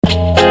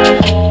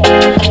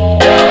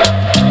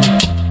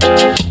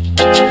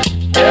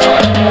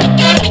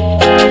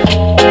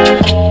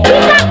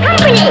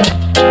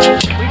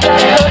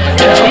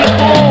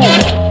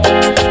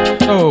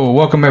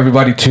welcome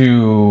everybody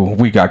to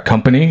We Got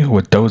Company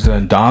with Doza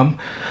and Dom.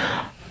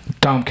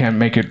 Dom can't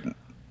make it.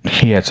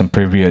 He had some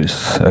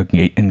previous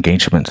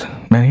engagements.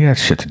 Man, he had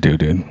shit to do,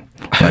 dude.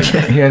 Like,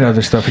 he had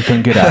other stuff he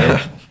couldn't get out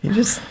of.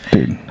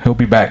 Dude, he'll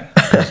be back.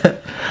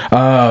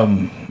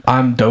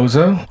 I'm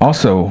Doza,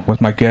 also with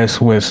my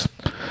guests with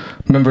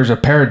members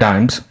of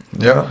Paradigms.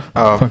 Yeah.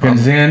 Fucking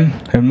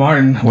Zen and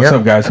Martin. What's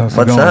up, guys? How's it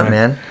going, What's up,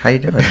 man? How you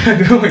doing?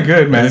 Doing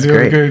good, man. That's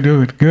Doing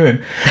great.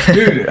 good.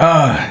 Dude,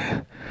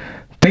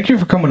 thank you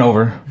for coming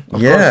over. Of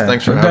course,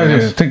 thanks for having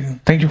us.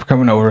 Thank you for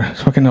coming over.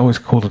 It's fucking always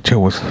cool to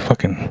chill with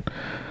fucking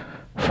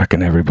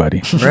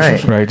everybody.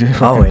 Right. Right.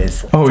 Just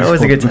Always. It's always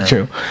cool a good to time.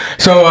 chill.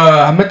 So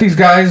I met these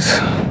guys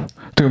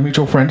through a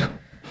mutual friend.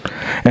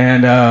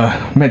 And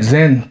met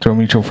Zen through a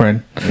mutual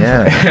friend.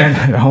 Yeah.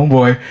 And a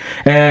homeboy.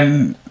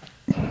 And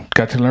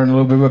got to learn a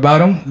little bit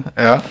about him.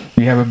 Yeah.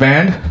 You have a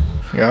band.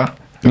 Yeah.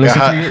 We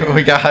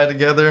We got high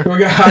together. We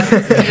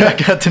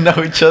got got to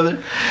know each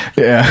other.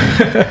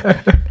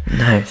 Yeah.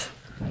 Nice.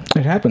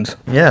 It happens.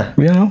 Yeah.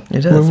 You know?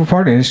 It does. We're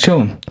partying. It's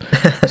chilling.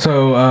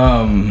 So,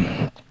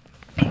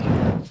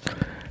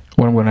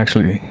 what I'm going to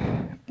actually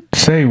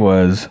say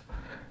was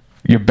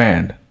your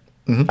band.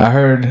 Mm-hmm. I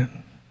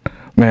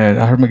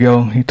heard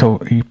Miguel,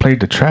 he played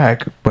the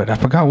track, but I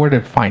forgot where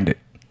to find it.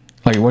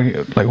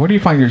 Where do you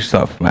find your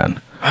stuff, man?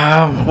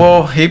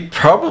 Well, he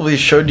probably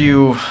showed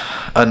you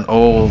an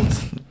old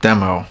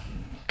demo,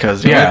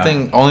 because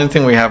the only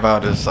thing we have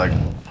out is like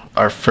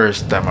our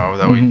first demo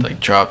that we like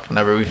dropped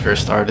whenever we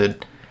first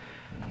started.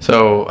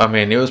 So I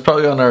mean, it was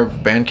probably on our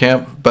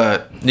Bandcamp,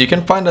 but you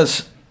can find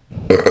us.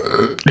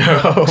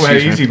 Oh, man,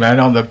 easy, man,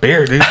 on the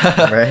beer, dude.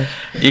 Right.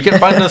 You can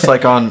find us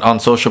like on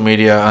social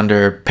media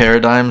under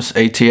Paradigms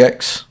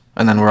ATX,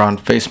 and then we're on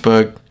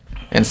Facebook,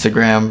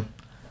 Instagram.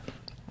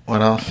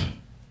 What else?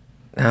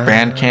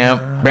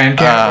 Bandcamp.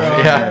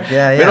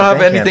 Yeah. We don't have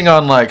Bandcamp. anything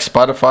on like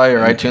Spotify or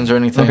iTunes or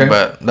anything, Okay.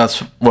 but that's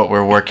what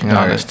we're working on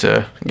Alright. is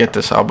to get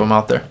this album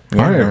out there. All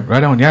right, man.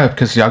 right on. Yeah,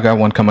 because y'all got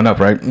one coming up,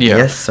 right? Yeah.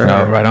 Yes, sir.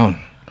 Right on.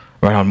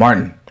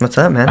 Martin. What's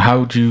up, man?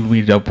 How'd you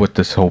meet up with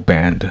this whole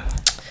band?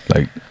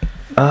 Like,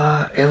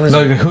 It was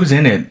who's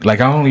in it? Like,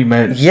 I only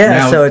met.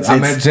 Yeah, so it's- I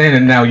met Zen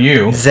and now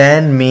you.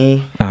 Zen,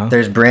 me. Uh-huh.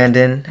 There's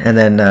Brandon, and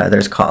then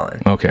there's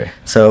Colin. Okay.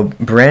 So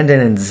Brandon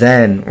and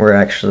Zen were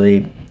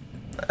actually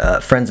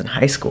friends in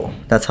high school.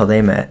 That's how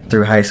they met,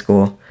 through high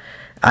school.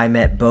 I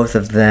met both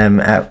of them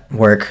at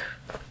work,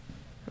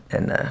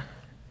 and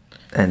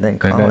then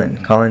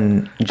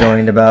Colin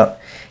joined about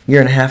a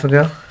year and a half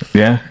ago,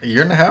 Yeah. A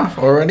year and a half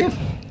already?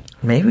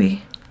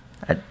 maybe.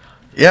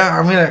 Yeah,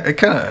 I mean, it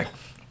kind of.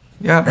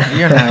 Yeah, a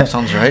year and a half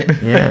sounds right.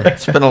 Yeah.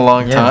 It's been a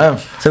long time.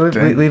 So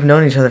we've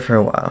known each other for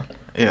a while.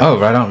 Yeah. Oh,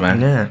 right on,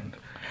 man. Yeah.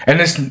 And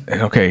it's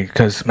okay,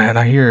 because man,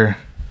 I hear.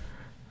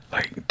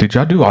 Like, did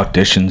y'all do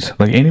auditions?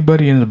 Like,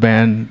 anybody in the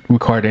band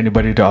required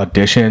anybody to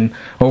audition,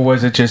 or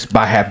was it just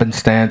by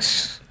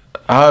happenstance?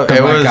 The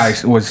guy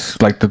was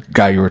like the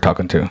guy you were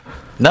talking to.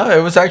 No,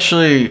 it was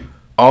actually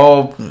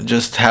all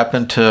just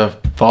happened to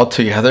fall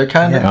together,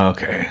 kind of. Yeah.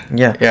 Okay.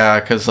 Yeah. Yeah,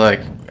 because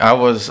like I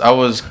was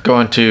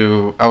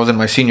in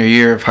my senior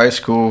year of high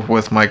school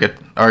with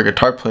our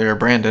guitar player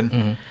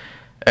Brandon,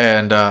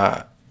 and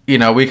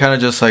we kind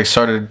of just like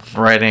started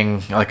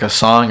writing like a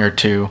song or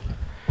two,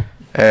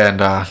 and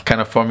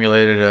kind of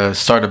formulated to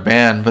start a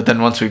band. But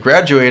then once we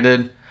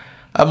graduated,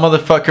 a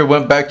motherfucker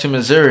went back to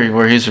Missouri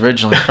where he's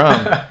originally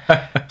from.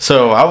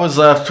 So I was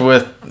left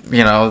with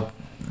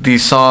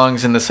these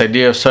songs and this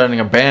idea of starting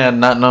a band,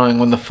 not knowing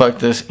when the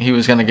fuck he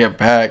was gonna get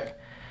back.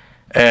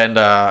 And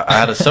I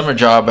had a summer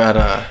job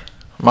at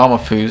Mama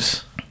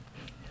Foo's.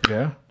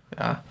 Yeah.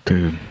 Yeah.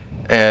 Dude.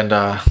 And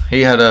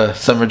he had a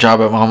summer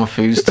job at Mama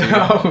Foo's too.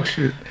 Oh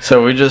shit.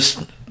 So we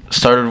just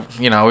started,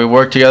 we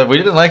worked together. We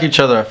didn't like each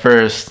other at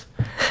first.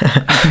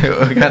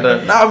 We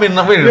didn't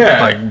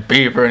like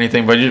beef or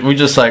anything, but we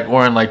just like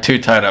weren't like too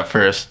tight at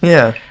first.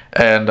 Yeah.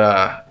 And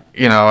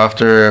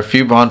after a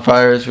few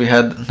bonfires we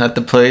had at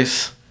the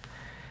place,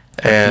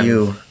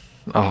 and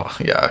oh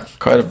yeah,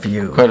 quite a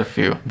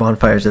few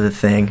Bonfires are the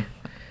thing.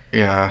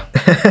 Yeah.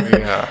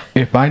 Yeah.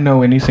 If I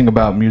know anything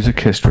about music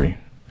history,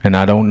 and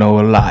I don't know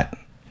a lot,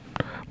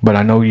 but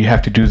I know you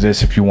have to do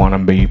this if you want to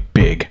be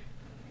big.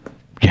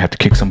 You have to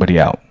kick somebody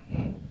out.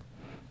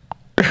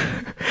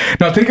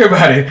 Now think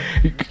about it.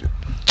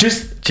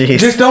 Just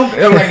don't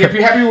like. If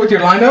you're happy with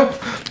your lineup,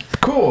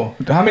 cool.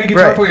 How many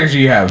guitar players do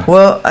you have?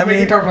 Well, How many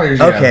guitar players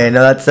do you have? Okay,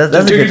 no, that's So a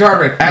two good, guitar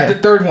players. Add the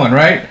third one,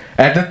 right?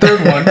 Add the third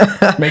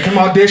one. Make him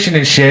audition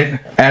and shit.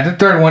 Add the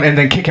third one, and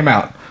then kick him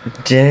out.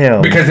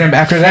 Damn. Because then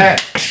after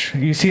that,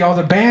 you see all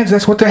the bands.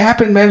 That's what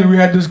happened, man. We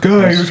had this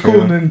guy. He was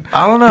cool, and then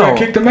I don't know. I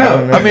kicked him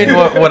out. I mean,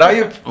 what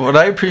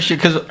I appreciate,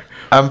 because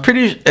I'm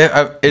pretty.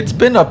 It's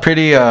been a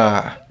pretty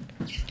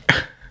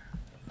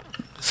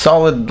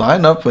solid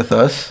lineup with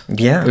us.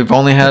 Yeah. We've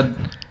only had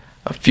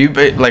a few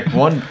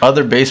one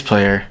other bass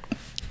player.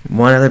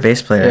 One other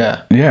bass player.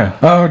 Yeah. Yeah.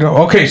 Oh, no.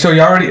 Okay. So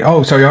you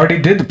already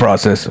did the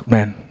process,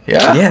 man.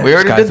 Yeah, we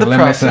already Sky's did the the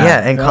limit process. now.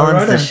 Yeah, and Colin's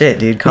the Alright. shit,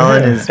 dude.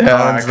 Colin is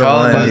Colin's the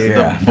Colin one, is dude. the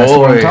Yeah, that's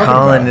what I'm boy. talking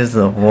Colin about. is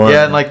the one.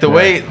 Yeah, and like the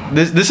way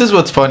this is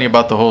what's funny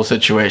about the whole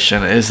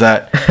situation is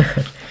that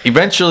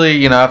eventually,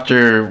 you know,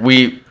 after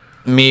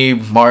me,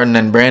 Martin,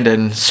 and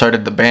Brandon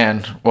started the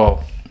band.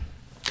 Well,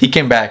 he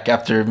came back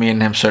after me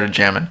and him started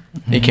jamming.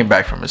 He came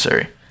back from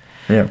Missouri.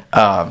 Yeah.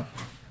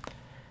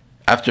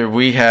 After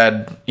we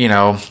had, you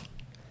know,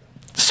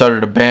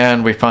 started a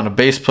band, we found a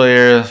bass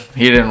player.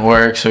 He didn't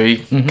work, so he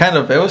it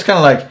was kind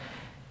of like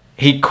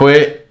he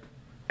quit,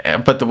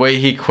 but the way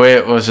he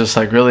quit was just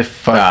like really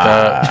fucked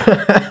up.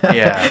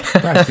 Yeah,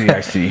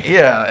 I see.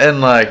 yeah, and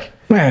like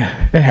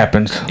Man, it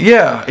happens.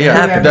 yeah, it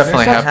happens.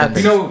 definitely It stuff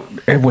happens. happens.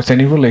 You know, with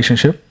any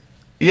relationship,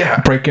 Yeah,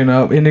 breaking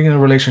up, ending a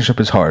relationship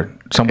is hard.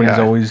 Somebody's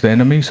Yeah. always the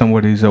enemy.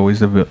 Somebody's always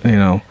you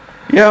know.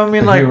 yeah. I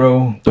mean, The like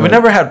hero, we but-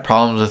 never had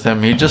problems with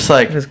him. He just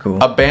like That's cool.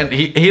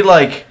 He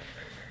like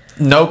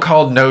no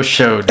called, no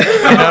showed. You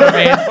know what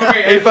I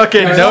mean? He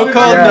fucking no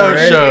called, Yeah, no right.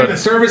 In the showed.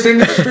 service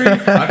industry,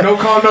 no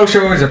call, no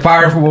show is a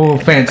fireable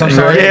offense. I'm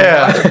sorry.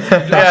 Yeah, Lost your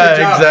job.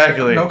 yeah,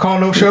 exactly. No call,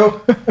 no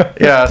show.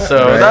 Yeah,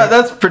 so Right.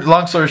 that's pretty,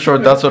 long story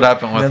short. That's what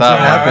happened with That's what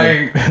that one.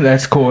 happened. Alright,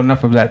 that's cool.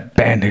 Enough of that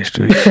band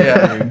history.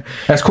 Yeah.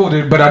 That's cool,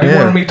 dude. But I do Yeah.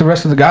 want to meet the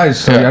rest of the guys,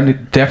 so Yeah. I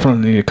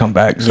definitely need to come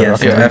back. So Yes,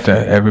 I can meet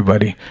definitely.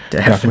 everybody.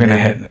 Definitely. We're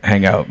gonna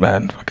hang out,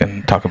 man.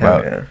 Fucking talk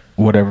about yeah.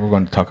 whatever we're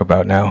going to talk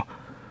about now,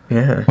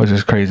 Yeah. which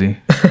is crazy,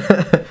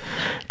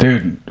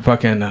 dude.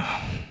 Fucking,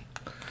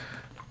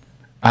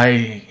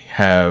 I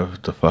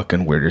have the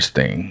fucking weirdest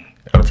thing.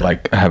 Of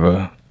like, I have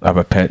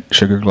a pet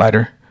sugar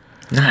glider.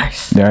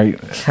 Nice. Right?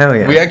 Hell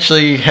yeah. We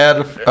actually had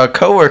a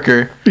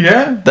coworker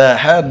Yeah. that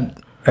had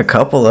a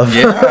couple of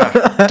yeah.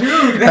 Dude,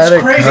 Had that's a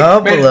crazy.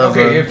 couple Man, of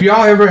okay, them. if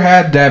y'all ever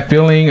had that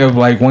feeling of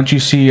like once you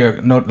see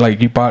a note,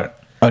 like you bought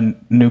a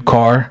new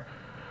car,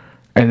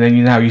 and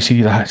then now you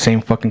see the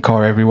same fucking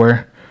car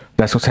everywhere.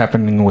 That's what's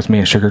happening with me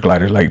and Sugar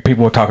Glider. Like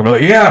people are talking about,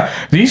 like, yeah,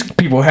 these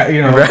people had,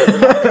 you know,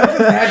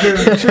 had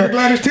the Sugar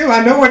Gliders too.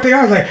 I know what they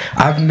are. Like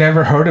I've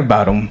never heard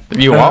about them.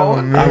 You want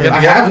one? I, You gotta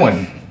I get have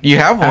one. You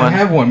have I one.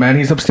 have one, man.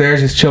 He's upstairs.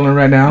 He's chilling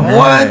right now.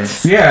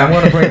 Nice. Yeah, I'm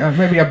gonna bring.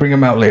 Maybe I'll bring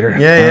him out later. Yeah,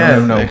 I yeah.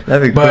 don't know.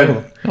 That'd be But,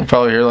 cool. You'll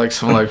probably hear like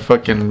some like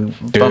fucking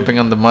bumping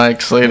on the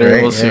mics later.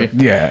 Right, We'll yeah. see.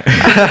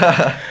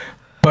 Yeah.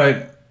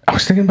 But I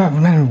was thinking about,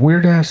 man,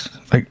 weird ass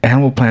like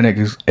Animal Planet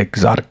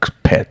exotic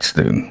pets,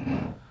 dude.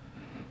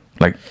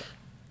 Like,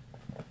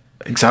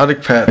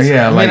 Exotic pets.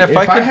 yeah, I like mean, if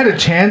I had a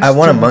chance, I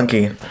want a to-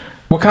 monkey.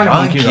 What kind of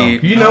monkey? Monkey?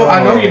 Though? You know,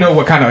 I know Oh. you know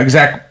what kind of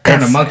exact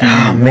kind of It's- monkey.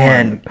 Oh you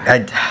man,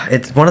 want.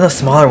 it's one of the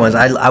smaller ones.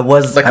 I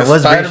was Like I a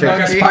was spider researching-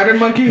 Like a spider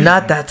monkey.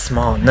 Not that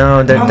small. No,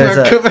 Oh, there's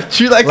I'm a coming at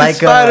you like a like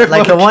spider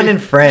like the one monkey. in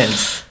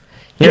Friends.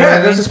 You know Yeah, what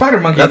I there's mean? a spider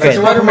monkey. That's That's a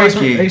the one spider from Ace-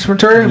 monkey. Ace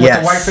Ventura with Yes.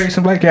 the white face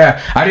and black.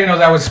 Yeah, I didn't know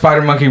that was a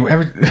spider monkey.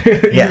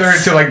 Either Yes.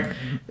 until like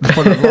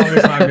for the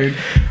longest time, dude.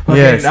 Okay,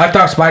 Yes. I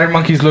thought spider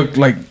monkeys looked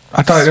like.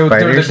 I thought there was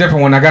Spiders? a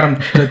different one. I got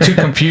them the two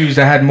confused.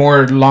 I had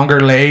more longer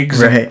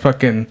legs. And Right.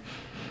 fucking.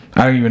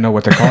 I don't even know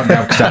what they're called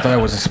now because I thought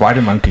it was a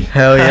spider monkey.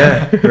 Hell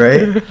yeah,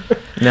 right?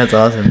 That's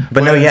awesome.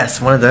 But no,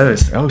 yes, one of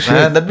those. Oh shit,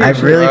 Man, that'd be I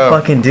really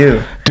fucking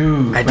do.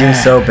 dude! I do man.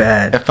 so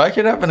bad. If I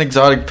could have an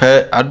exotic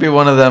pet, I'd be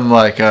one of them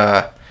like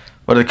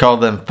what do they call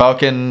them?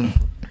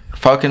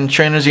 Falcon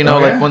trainers, you know,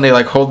 Oh, like yeah? when they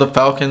like hold the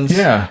falcons.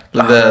 Yeah.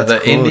 The Oh, that's the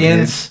cool,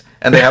 Indians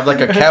and they have like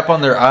a cap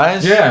on their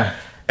eyes. Yeah,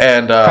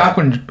 And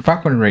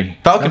falconry.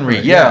 falconry,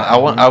 yeah.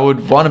 I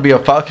would want to be a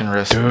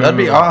falconrist. That'd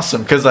be Dude.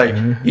 awesome because like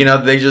you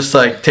know they just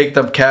like take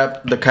the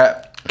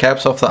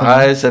caps off the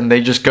eyes and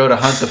they just go to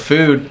hunt the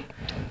food.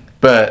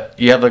 But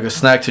you have like a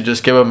snack to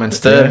just give them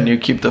instead, Yeah. and you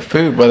keep the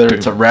food, whether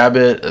it's a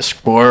rabbit, a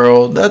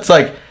squirrel. That's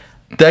like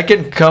that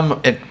can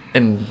come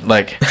in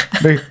like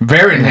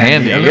Very handy.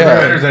 Handy, A little yeah.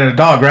 better than a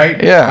dog,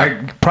 right? Yeah.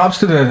 Like props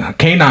to the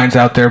canines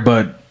out there,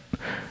 but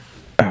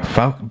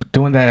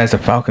doing that as a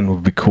falcon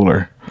would be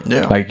cooler.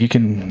 Yeah. Like you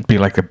can be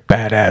like a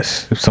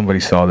badass if somebody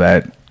saw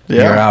that.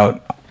 Yeah. You're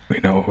out,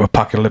 you know,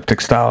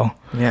 apocalyptic style.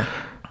 Yeah.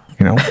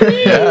 You know.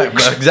 yeah,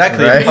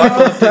 exactly. Right?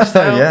 Apocalyptic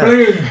style. Yeah.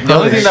 The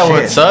only thing that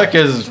would Shit. suck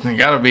is you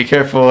gotta be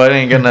careful. It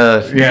ain't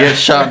gonna Yeah. get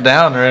shot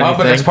down or Oh, anything.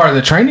 but that's part of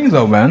the training,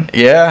 though, man.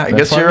 yeah, I That's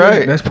guess part you're of the-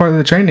 right. That's part of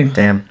the training.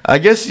 Damn. I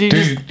guess you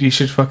just Dude, you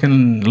should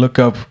fucking look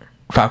up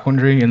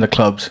falconry in the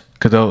clubs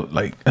because they'll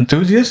like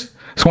enthusiasts.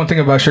 It's one thing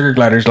about sugar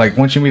gliders. Like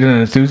once you meet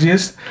an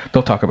enthusiast,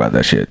 they'll talk about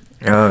that shit.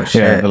 Oh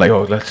shit. Yeah, they're like,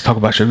 oh, let's talk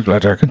about sugar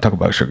glider. I can talk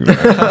about sugar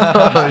glider.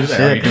 Oh, shit.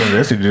 Are you doing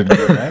this? Are you doing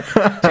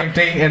that? Same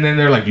thing. And then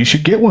they're like, you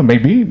should get one,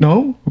 maybe.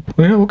 No?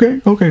 Yeah, okay.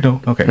 Okay,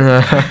 no. Okay.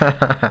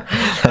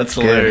 that's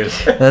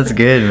hilarious. That's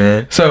good,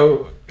 man.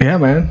 So, yeah,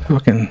 man.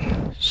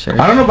 Fucking. Sure.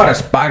 I don't know about a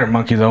spider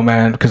monkey, though,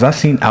 man, because I've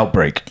seen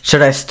Outbreak.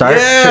 Should I start?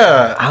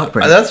 Yeah,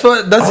 Outbreak. That's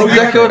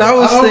exactly what I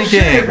was thinking.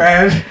 Shit,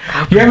 man.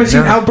 You haven't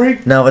seen No.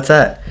 Outbreak? No, what's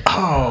that?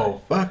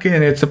 Oh, fucking.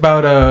 It's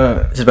about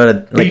It's about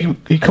a like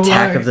E. coli,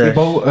 attack of the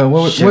Ebola,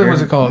 what sugar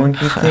was it called?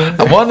 monkey thing?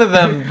 One of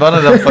them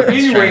fucking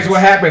Anyways, strains. what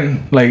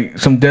happened? Like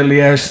some deadly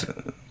ass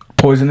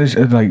poisonous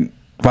like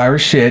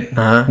virus shit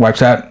Uh-huh.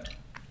 wipes out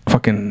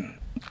fucking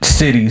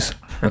cities.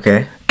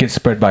 Okay. Gets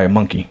spread by a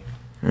monkey.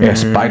 Yeah,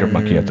 spider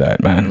monkey at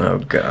that, man. Oh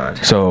God.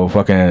 So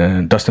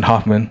fucking Dustin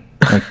Hoffman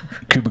and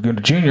Cuba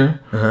Gooding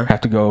Jr.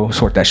 have to go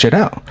sort that shit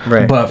out.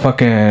 Right. But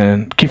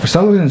fucking Kiefer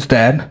Sutherland's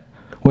dad,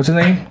 what's his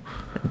name?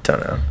 Don't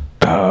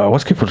know.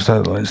 What's Kiefer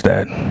Sutherland's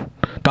dad?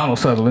 Donald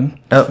Sutherland.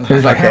 Oh,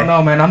 He's like, okay. hell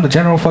no, man. I'm the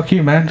general. Fuck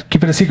you, man.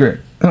 Keep it a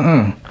secret.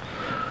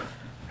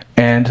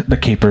 And the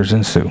keepers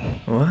ensue.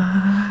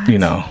 What? You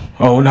know.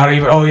 Oh, not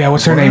even. Oh yeah.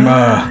 What's her name?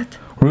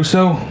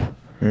 Russo.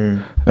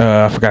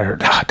 I forgot her.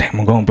 Ah, damn,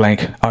 I'm going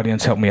blank.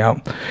 Audience, help me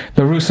out.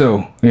 The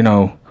Russo. You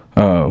know.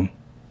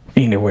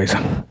 Anyways,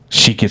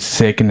 she gets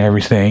sick and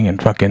everything,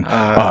 and fucking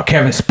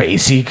Kevin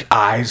Spacey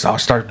eyes all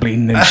start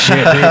bleeding and shit,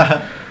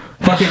 dude.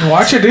 Fucking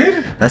watch it,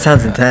 dude. That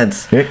sounds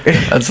intense.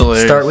 That's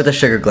hilarious. Start with a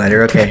sugar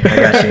glider. Okay, I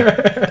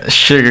got you.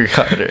 sugar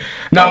glider.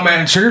 No,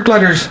 man, sugar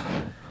gliders,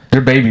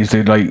 they're babies,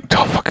 dude. Like,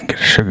 don't fucking get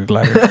a sugar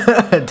glider.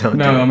 Don't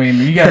No, do it. I mean,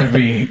 you gotta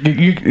be.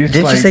 It's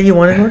Did like, you say you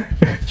wanted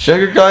one?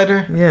 Sugar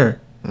glider? Yeah.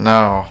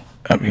 No.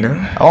 I mean, No?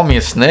 I want me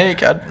a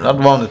snake. I'd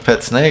want a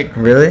pet snake.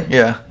 Really?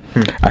 Yeah.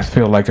 I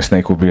feel like a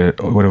snake would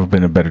have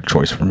been a better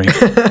choice for me.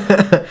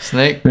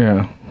 Snake?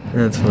 Yeah.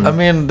 That's funny. I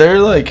mean, they're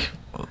like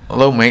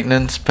low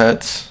maintenance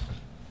pets.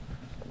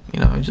 You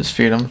know, you just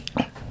feed them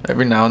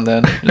every now and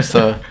then. Just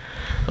a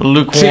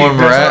lukewarm See, that's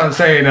what I'm rat.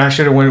 saying. I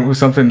should have went with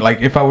something like,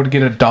 if I would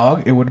get a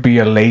dog, it would be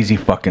a lazy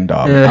fucking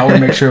dog. Yeah. I would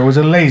make sure it was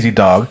a lazy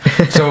dog,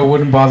 so it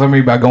wouldn't bother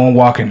me by going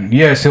walking.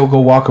 Yes, he'll go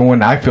walking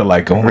when I feel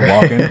like going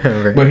walking,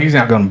 Right. but he's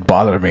not gonna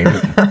bother me.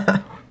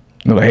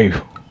 They're like,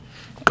 hey,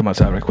 come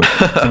outside right quick.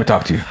 Let me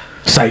talk to you.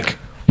 Psych.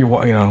 You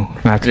know,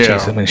 I have to Yeah.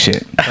 chase him and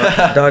shit.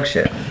 Dog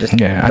shit. Just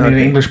Yeah, I dog need an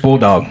shit. English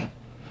bulldog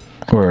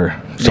or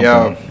something.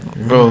 Yeah.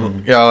 Well,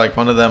 yeah, like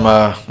one of them,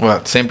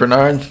 what, St.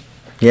 Bernard?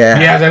 Yeah.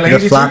 Yeah, they're lazy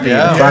the floppy, too.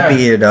 Yeah. floppy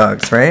Yeah. ear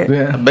dogs, right?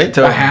 Yeah.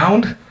 Beethoven. A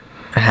hound,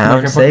 A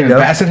hound. like a there you fucking go.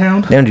 basset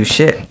hound. They don't do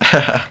shit.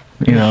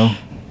 You know,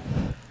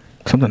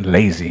 something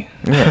lazy.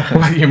 Yeah.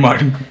 What about you,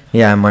 Martin?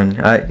 Yeah, I'm on.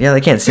 Yeah,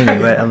 they can't see me,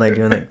 but I'm like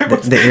doing like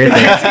the ear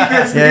thing.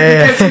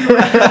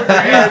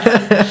 Yeah.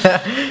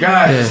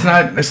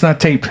 God, it's not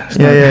taped. It's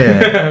Yeah,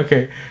 not, yeah,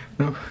 okay.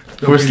 No,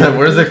 Where's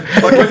the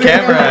fucking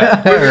camera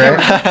at?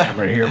 Right.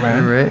 right here,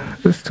 man. Right.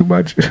 It's too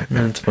much.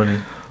 That's funny.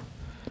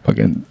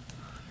 Fucking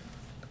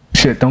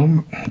shit.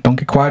 Don't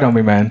get quiet on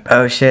me, man.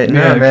 Oh shit. No,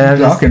 Yeah, man. I'm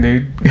keep just, talking,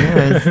 dude.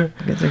 yeah,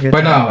 it's a good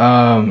But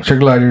time. no, sugar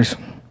gliders.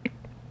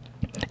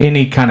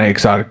 Any kind of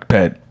exotic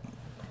pet.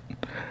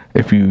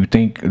 If you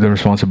think the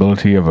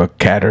responsibility of a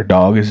cat or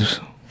dog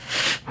is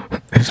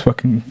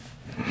fucking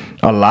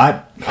a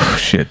lot, oh,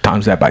 shit,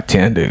 times that by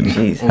 10, dude.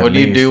 Jeez. What do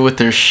you do with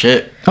their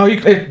shit? Oh,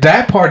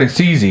 that part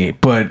is easy,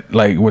 but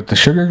like with the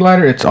sugar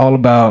glider, it's all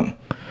about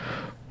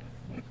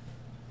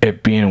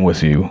it being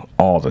with you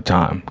all the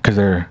time because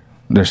they're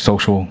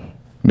social,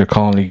 they're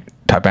colony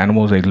type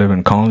animals. They live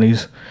in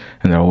colonies,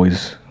 and they're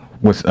always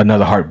with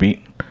another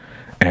heartbeat.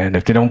 And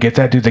if they don't get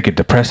that, dude, they get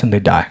depressed and they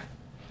die.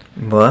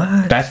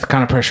 What? That's the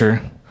kind of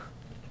pressure.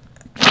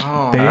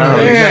 Oh, They-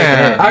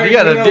 man. You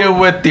gotta deal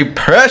with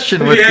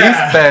depression with Yeah.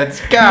 these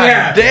pets. God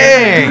Yeah.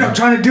 dang. Dude, I'm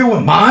trying to deal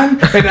with mine,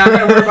 and now I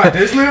gotta worry about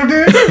this little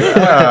dude.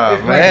 Oh,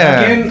 Like,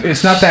 man. again,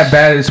 it's not that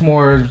bad. It's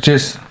more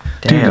just,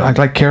 dude, Damn. I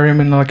like carry him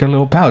in like a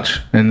little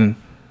pouch, and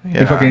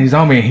Yeah. he's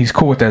on me. He's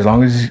cool with that as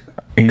long as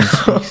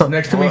he's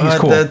next to me. He's What?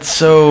 cool. That's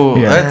so.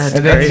 Yeah. That's,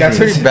 And then he got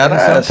pretty his-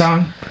 badass.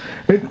 sometime,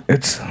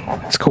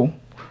 it's cool,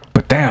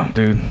 but damn,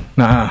 dude,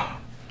 nah.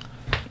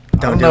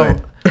 Don't do know.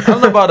 it. I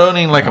don't know about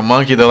owning like a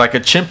monkey though, like a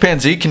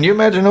chimpanzee. Can you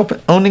imagine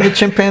owning a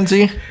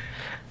chimpanzee?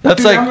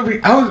 That's Dude,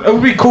 like it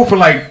would be cool for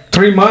like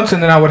 3 months,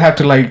 and then I would have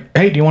to like,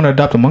 hey, do you want to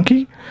adopt a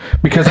monkey?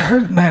 Because I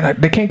heard, man,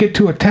 they can't get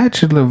too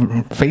attached to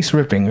the face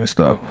ripping and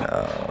stuff.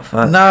 Oh,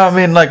 fuck. no. I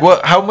mean, like,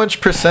 what? How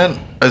much percent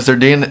is their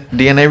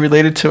DNA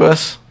related to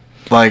us?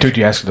 Like, Dude,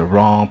 you asked the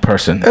wrong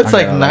person. it's I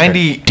like got, 90,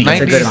 a deep-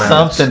 90 good amount.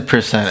 something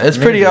percent. It's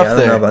Maybe, pretty up I don't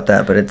there. know about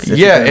that, but it's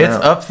yeah, a good it's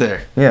amount. up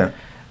there. Yeah.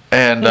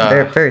 And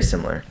They're very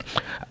similar.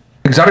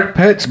 Exotic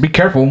pets, be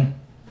careful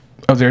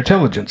of their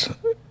intelligence.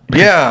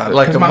 yeah,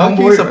 like a Because my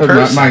monkey's a homeboy,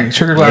 person. my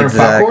sugar glider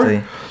Exactly.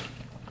 Falcor,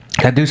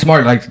 that dude's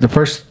smart. Like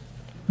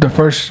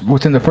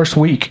within the first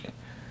week,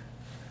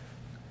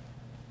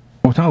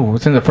 well, no,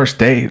 within the first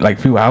day, like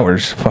few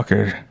hours,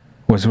 fucker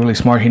was really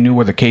smart. He knew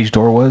where the cage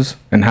door was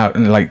and how,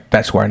 and like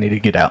that's where I needed to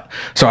get out.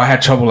 So I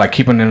had trouble like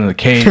keeping him in the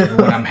cage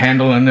when I'm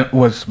handling it.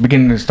 Was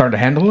beginning to start to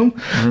handle him.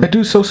 That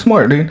dude's so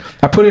smart, dude.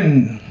 I put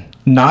in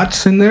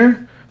knots in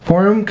there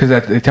for him because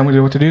they tell me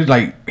what to do.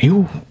 Like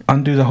he'll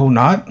undo the whole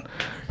knot,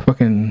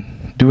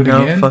 fucking do it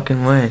No again.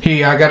 fucking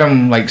way. I got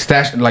him like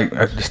stashed like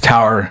this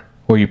tower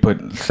where you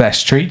put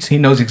stashed treats. He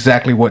knows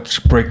exactly what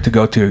brick to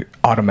go to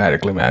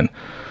automatically, man.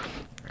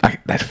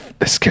 That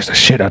scares the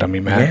shit out of me,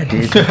 Yeah, man.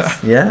 dude.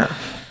 Yeah.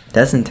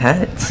 That's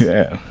intense.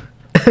 Yeah.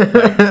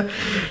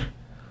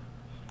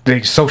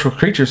 They're social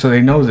creatures, so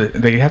they know that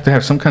they have to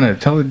have some kind of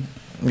intelligence.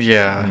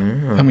 yeah.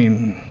 I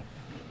mean,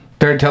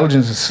 their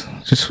intelligence is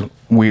just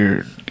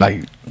weird.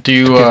 Like, Do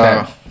you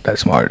get that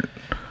smart.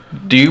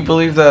 do you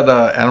believe that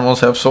animals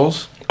have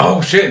souls?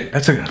 Oh shit!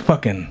 That's a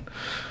fucking.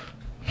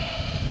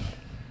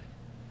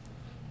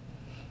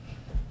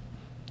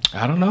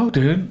 I don't know,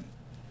 dude.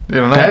 You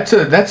don't know. That's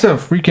a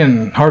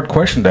freaking hard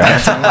question to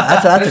ask.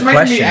 That's a It's making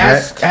question, me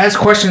ask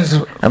questions.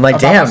 I'm like,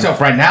 about damn. myself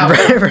right now.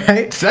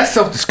 Right? So that's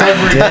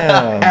self-discovery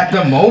Damn. at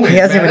the moment. He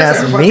hasn't man. even That's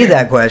asked a me fucking-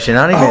 that question.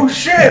 I don't even. Oh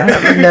shit!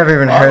 I've never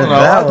even I heard don't of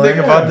know. that I one. think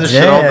about this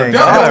shit all the Dang,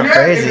 time. that's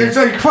crazy. It's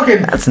like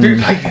fucking. That's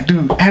Dude,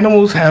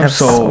 animals have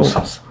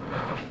souls.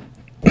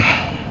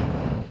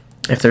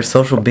 If they're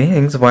social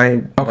beings,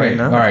 why? Okay, why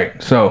not? all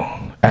right. So,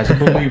 as a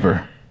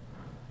believer,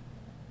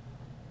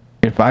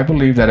 if I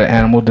believe that an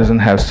animal doesn't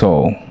have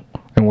soul,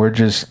 and we're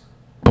just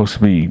supposed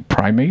to be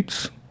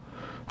primates,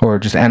 or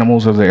just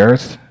animals of the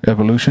earth,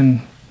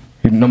 evolution,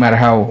 no matter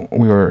how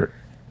we were,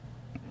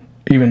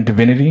 even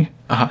divinity,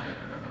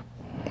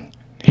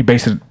 he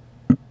based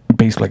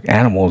like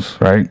animals,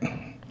 right?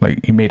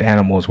 Like he made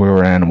animals. We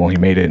were an animal. He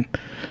made it.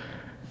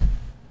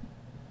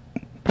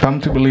 If I'm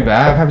to believe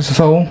that I have a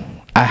soul,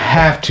 I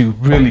have to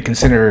really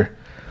consider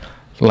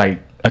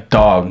like a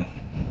dog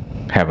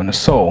having a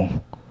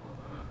soul.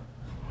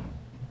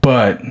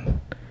 But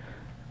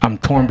I'm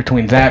torn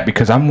between that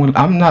because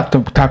I'm not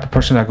the type of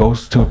person that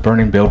goes to a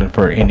burning building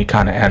for any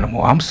kind of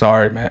animal. I'm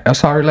sorry, man. I'm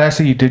sorry,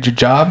 Lassie. You did your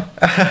job.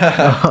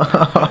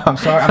 I'm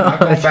sorry. I'm not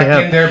going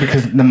back in there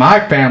because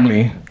my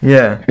family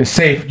is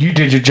safe. You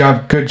did your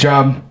job. Good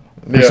job.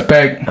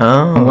 Respect.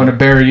 I'm going to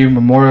bury you,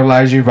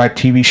 memorialize you, write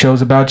TV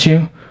shows about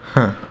you.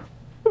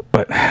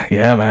 But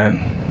yeah,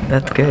 man.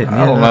 That's good.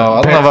 I don't know.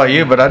 I don't know about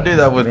you, but I do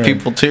that with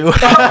people too.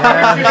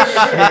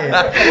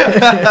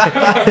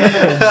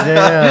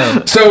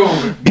 Damn. So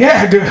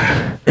yeah, dude.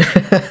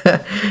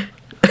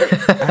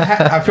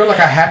 I feel like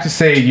I have to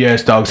say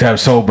yes, dogs have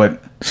soul,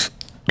 but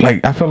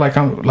like I feel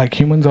like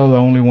humans are the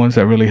only ones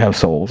that really have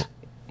souls.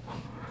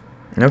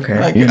 Okay.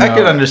 I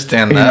could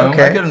understand that.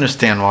 Okay. I could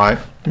understand why.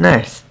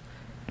 Nice.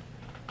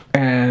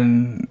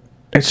 And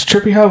it's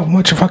trippy how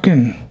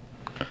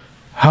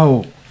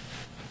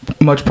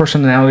much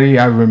personality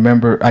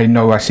I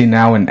know I see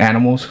now in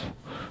animals,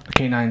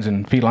 canines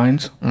and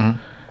felines.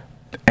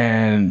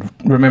 And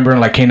remembering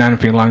like canine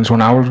and felines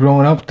when I was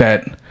growing up,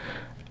 that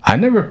I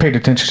never paid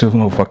attention to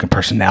no fucking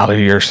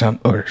personality or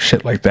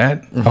shit like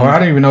that. Or I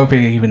don't even know if it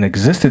even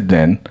existed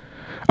then,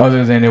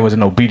 other than it was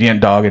an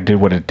obedient dog. It did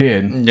what it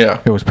did.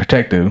 Yeah. It was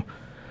protective.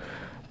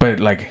 But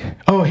like,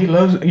 oh, he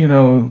loves,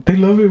 they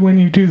love it when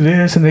you do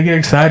this, and they get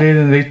excited,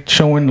 and they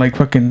showing like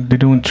fucking, they're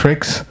doing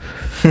tricks,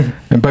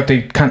 but they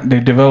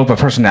develop a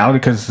personality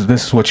because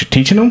this is what you're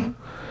teaching them.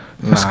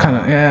 That's kind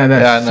of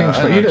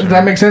does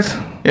that make sense?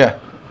 Yeah.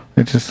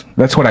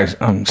 That's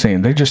what I'm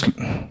saying. They just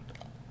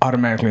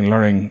automatically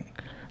learning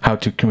how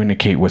to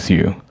communicate with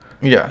you.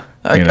 Yeah,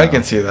 I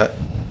can see that.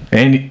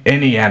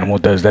 Any animal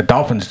does that.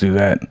 Dolphins do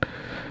that.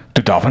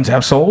 Do dolphins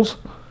have souls?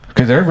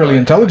 Because they're really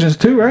intelligent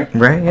too, right?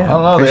 Right, yeah. I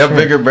don't know. They have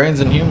bigger brains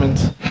than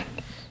humans.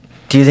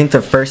 Do you think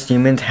the first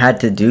humans had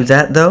to do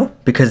that, though?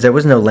 Because there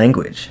was no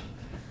language.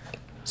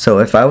 So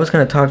if I was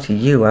going to talk to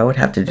you, I would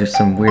have to do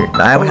some weird...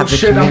 I would have to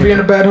shit, I'm being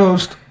a bad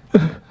host.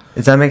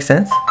 Does that make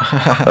sense?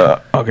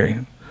 Okay.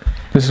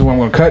 This is what I'm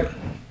going to cut.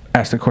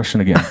 Ask the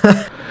question again.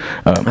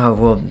 Oh,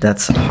 well,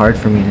 that's hard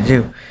for me to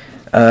do.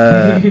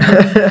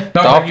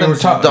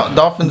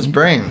 Dolphins'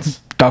 brains.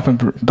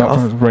 Dolphins'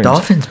 brains.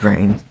 Dolphins'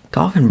 brains.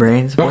 Dolphin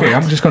brains. Okay,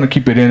 I'm just gonna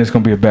keep it in. It's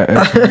gonna be a bad.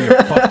 It's gonna be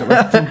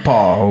a fruit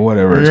paw or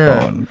whatever it's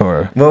called.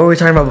 Or what were we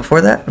talking about before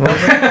that? What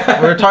was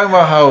it? We were talking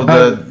about how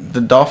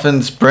the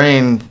dolphin's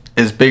brain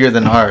is bigger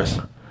than ours,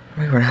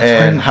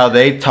 and how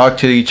they talk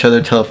to each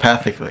other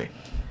telepathically.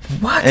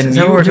 What? And Is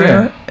that what we're talking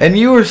about? And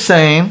you were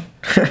saying,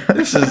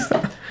 this is.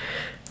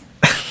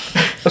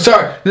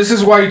 Sorry, this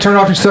is why you turn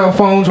off your cell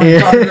phones when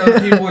you're talking to other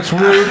people. It's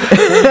rude.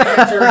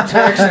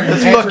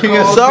 It's fucking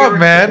us up,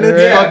 man.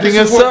 It's fucking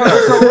us up.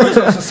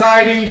 So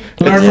society,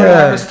 learn from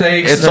our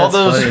mistakes. It's all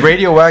those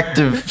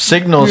radioactive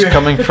signals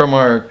coming from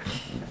our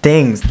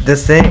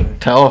this thing.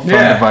 telephone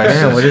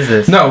devices. Yeah, what is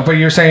this? No, but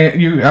you're saying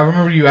I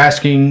remember you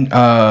asking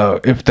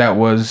if that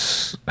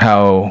was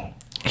how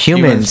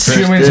Humans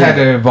had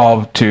to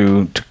evolve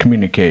to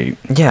communicate.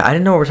 Yeah, I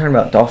didn't know we were talking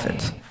about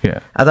dolphins. Yeah,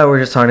 I thought we were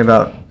just talking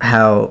about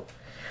how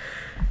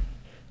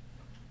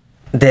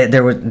they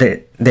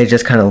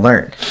just kind of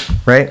learned,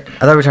 right? I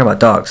thought we were talking about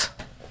dogs.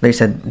 They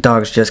said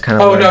dogs just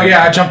kind of. Oh no,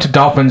 yeah, I jumped to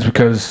dolphins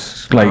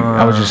because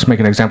I was just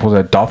making an example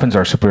that dolphins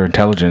are super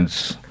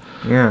intelligent.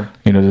 Yeah.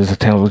 This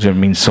intelligent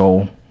means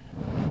soul.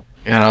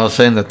 And I was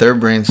saying that their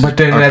brains. But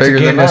then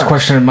that's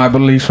questioning my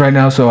beliefs right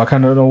now, so I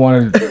kind of don't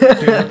want to deal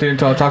with it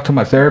until I talk to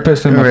my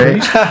therapist and my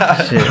priest.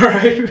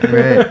 Right.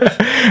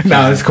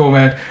 No, it's cool,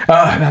 man.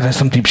 No, that's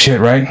some deep shit,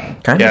 right?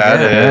 Kind of. Yeah,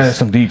 it is. Yeah, that's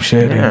some deep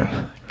shit.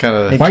 Yeah. Kind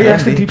of. Why are you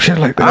asking deep shit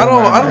like that? I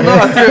don't know.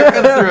 I threw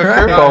a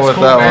curveball with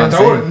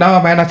that one.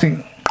 No, man, I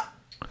think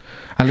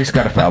at least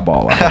got a foul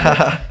ball. They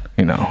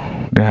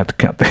have to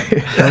count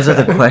that. Those are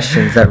the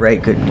questions that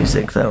write good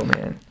music, though,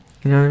 man.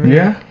 You know what I mean?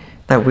 Yeah.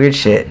 That weird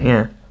shit.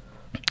 Yeah.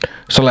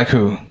 So like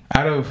who?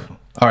 All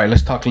right,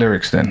 let's talk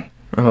lyrics then.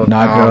 Oh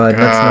God, let's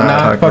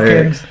not talk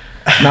lyrics.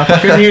 Not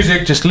fucking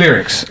music, just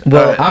lyrics.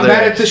 Well, I'm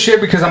mad at this shit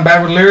because I'm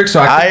bad with lyrics, so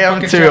I am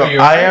fucking too. tell you,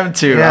 I right? am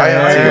too. Yeah, I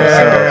am yeah, too.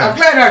 yeah. I'm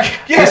glad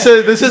yes.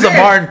 This is a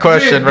Martin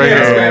question right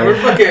yes, here. Man,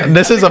 we're fucking,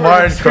 This is a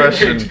Martin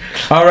question.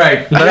 All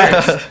right.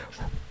 Lyrics.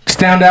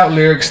 Stand out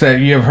lyrics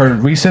that you have heard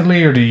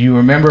recently or do you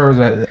remember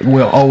that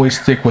will always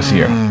stick with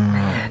you?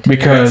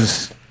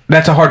 Because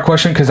that's a hard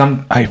question because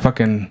I'm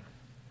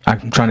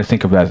trying to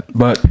think of that.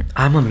 But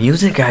I'm a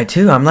music guy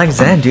too. I'm like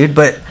Zen, dude,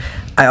 but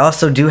I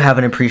also do have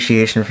an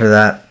appreciation for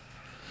that.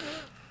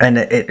 And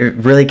it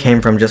really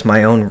came from just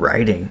my own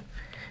writing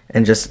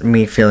and just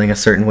me feeling a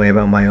certain way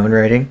about my own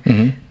writing.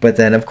 Mm-hmm. But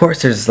then, of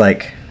course, there's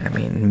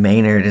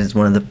Maynard is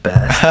one of the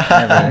best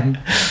ever.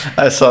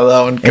 I saw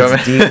that one coming.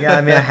 It's deep. Yeah,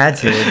 I mean, I had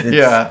to.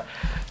 Yeah.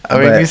 I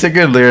mean, he's a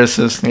good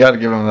lyricist. You got to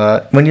give him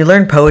that. When you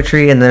learn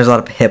poetry, and there's a lot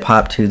of hip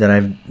hop too that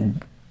I've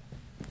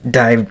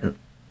dived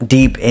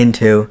deep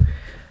into,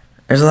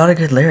 there's a lot of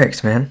good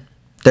lyrics, man.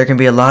 There can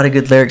be a lot of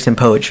good lyrics in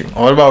poetry.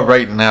 What about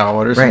right now?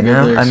 What are some Right good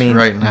now? lyrics I mean,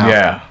 right now?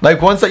 Yeah.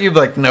 Like ones that you've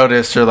like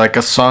noticed or like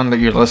a song that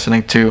you're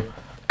listening to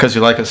because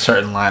you like a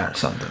certain line or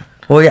something.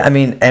 Well, yeah, I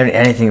mean,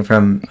 anything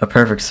from A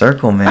Perfect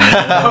Circle, man.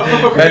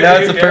 I know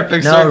it's a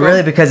perfect No, circle.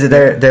 really, because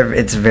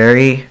it's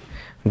very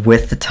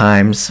with the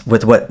times,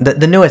 with what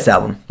the newest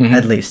album,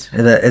 at least,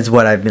 is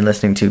what I've been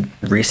listening to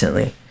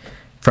recently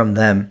from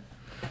them.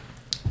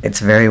 It's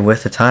very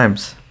with the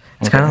times.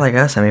 It's kind of like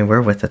us. I mean,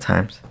 we're with the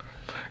times.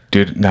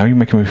 dude, now you're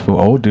making me feel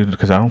old, dude,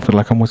 because I don't feel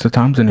like I'm with the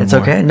times anymore. It's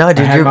okay. No, dude,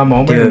 I had you're my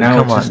moment, dude, and now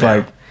come it's on just now.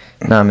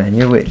 like No, man,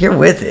 you're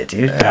with it,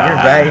 dude. You're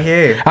right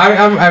here.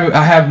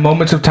 I have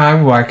moments of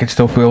time where I can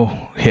still feel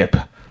hip.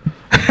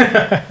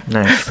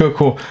 Nice.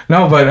 Cool.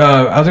 No, but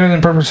other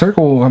than Perfect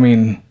Circle, I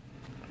mean,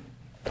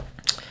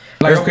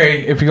 like,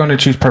 okay, if you're gonna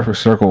choose Perfect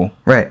Circle,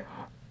 Right.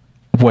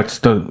 what's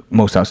the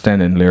most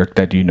outstanding lyric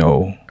that you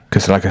know?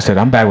 Because, like I said,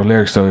 I'm bad with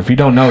lyrics, so if you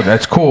don't know,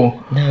 that's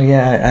cool. No,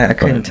 yeah, I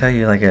couldn't tell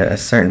you like a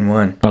certain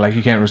one. But like,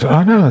 you can't recite.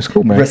 Oh no, that's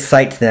cool, man.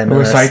 Recite them.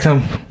 Recite them.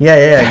 Yeah,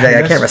 exactly. I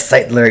That's- can't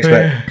recite the lyrics,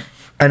 Yeah. but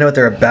I know what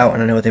they're about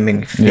and I know what they make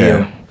me feel.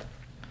 Yeah.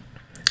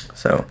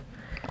 So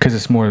Because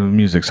it's more the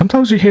music.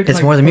 Sometimes you hit. it's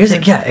like, more the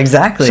music. Yeah,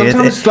 exactly.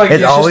 Sometimes, like, it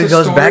it's just always a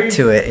goes back story.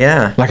 to it.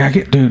 Yeah. Like I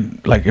get,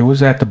 dude. Like it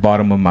was at the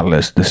bottom of my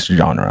list. This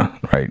genre,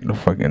 right?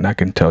 Fucking, I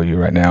can tell you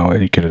right now.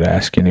 You could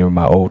ask any of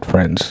my old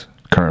friends,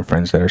 current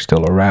friends that are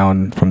still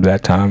around from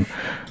that time,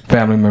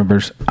 family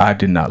members. I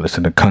did not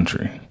listen to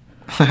country.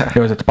 It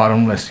was at the bottom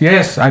of the list.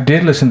 Yes, I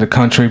did listen to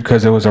country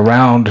because it was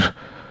around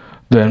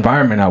the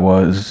environment I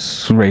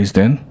was raised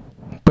in,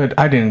 but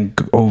I didn't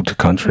go to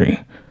country.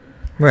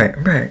 Right.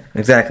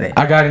 Exactly.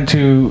 I got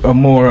into a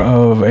more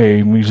of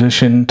a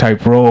musician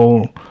type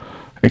role,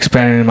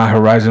 expanding my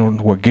horizon,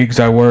 what gigs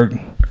I worked,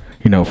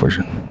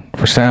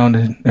 for sound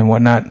and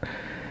whatnot.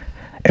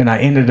 And I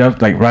ended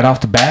up, like, right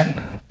off the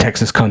bat,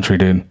 Texas country,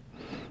 dude.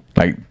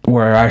 Like,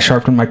 where I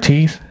sharpened my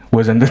teeth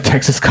was in the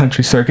Texas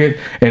country circuit,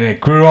 and it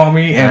grew on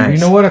me. And Nice.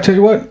 you know what? I'll tell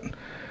you what.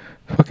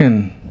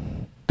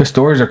 Fucking, the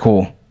stories are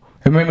cool.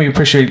 It made me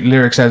appreciate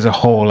lyrics as a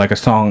whole, like a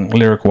song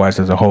lyric-wise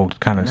as a whole, to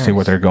kind of see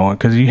where they're going.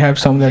 Because you have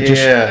some that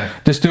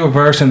just do a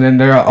verse, and then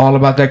they're all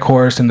about that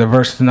chorus, and the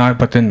verse is not.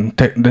 But then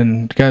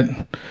you got,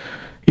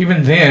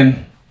 even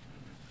then,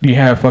 you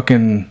have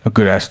fucking a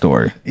good ass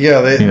story. Yeah,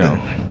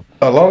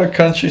 A lot of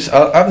countries.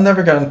 I've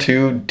never gotten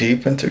too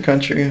deep into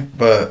country,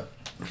 but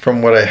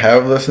from what I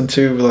have listened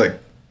to, like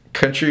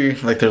country,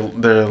 like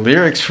their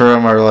lyrics for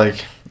them are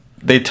like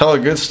they tell a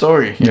good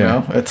story. You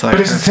know, it's like,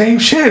 but it's the same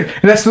shit.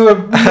 And that's the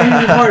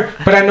amazing part.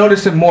 But I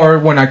noticed it more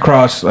when I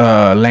cross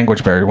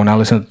language barrier. When I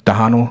listen to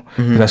Tejano,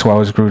 that's what I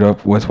was grew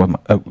up with.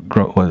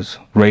 What was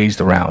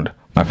raised around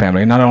my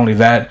family. And not only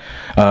that,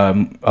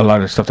 a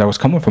lot of stuff that was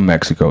coming from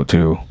Mexico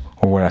too,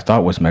 or what I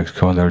thought was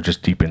Mexico, and they were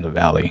just deep in the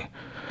valley.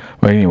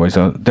 But anyways,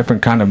 a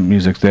different kind of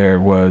music there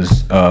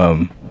was.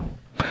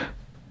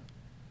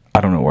 I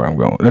don't know where I'm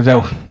going.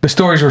 The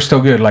stories were still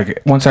good.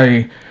 Like once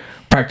I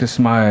practiced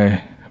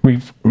my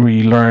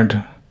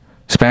relearned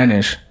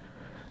Spanish,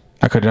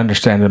 I could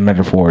understand the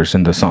metaphors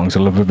in the songs a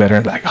little bit better.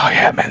 Like, oh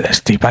yeah, man,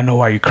 that's deep. I know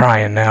why you're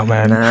crying now,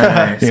 man.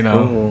 Nice.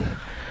 Cool.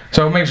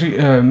 So it makes me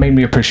made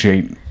me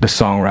appreciate the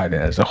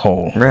songwriting as a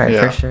whole. Right.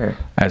 Yeah. For sure.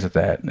 As of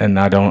that, and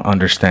I don't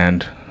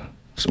understand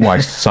why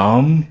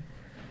some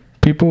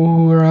people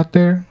who are out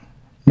there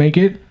make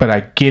it, but I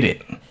get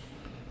it.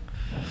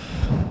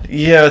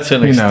 yeah, to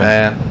an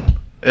extent.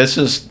 It's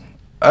just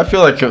I feel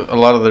like a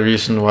lot of the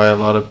reason why a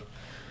lot of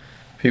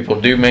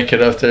people do make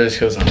it up there is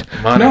because of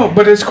money. No,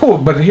 but it's cool.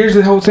 But here's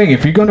the whole thing: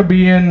 if you're gonna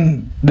be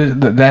in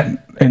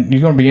that, and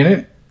you're gonna be in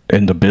it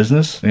in the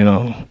business, you're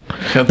gonna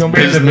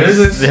be in the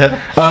business.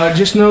 Yeah.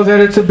 Just know that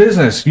it's a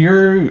business.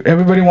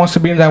 Everybody wants to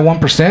be in that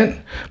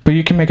 1%, but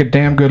you can make a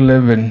damn good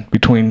living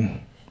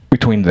between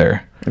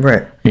there.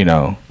 Right.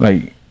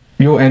 Like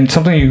and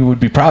something you would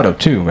be proud of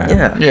too,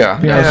 man.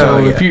 Yeah.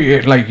 So if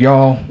you like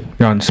y'all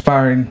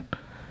inspiring,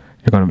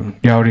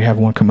 you already have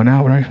one coming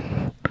out, right?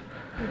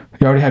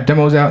 You already have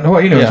demos out.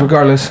 Well,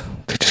 regardless,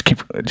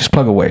 just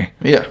plug away.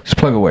 Yeah. Just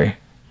plug away.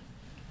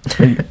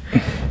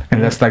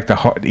 And that's like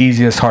the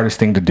easiest, hardest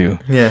thing to do.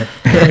 Yeah.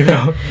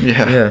 Yeah.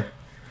 Yeah.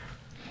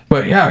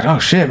 But yeah, oh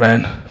shit,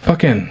 man.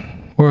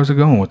 Fucking, where was it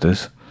going with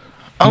this?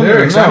 I don't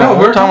even know. I know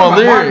We're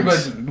talking about Martin,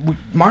 lyrics.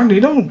 but Martin, you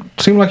don't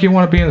seem like you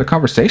want to be in the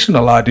conversation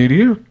a lot,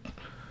 dude.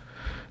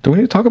 Do we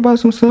need to talk about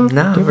some stuff?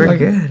 No, Do- we're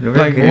good.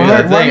 We're good.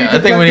 I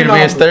think we need to be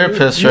his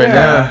therapist right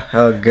now.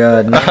 Oh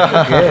god, no,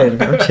 we're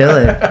good. I'm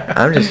chilling.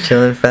 I'm just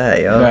chilling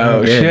fat, yo. No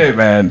I'm good. shit,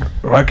 man.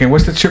 Fucking,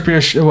 what's the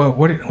trippiest?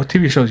 What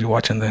TV shows you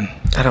watching then?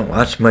 I don't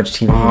watch much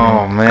TV.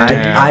 Oh, man. Do you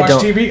I watch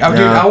don't. TV? Oh, dude,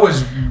 no. I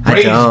was I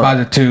raised don't. by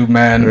the tube,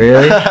 man.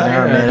 Really? No,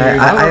 Yeah, man.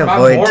 dude. I learned my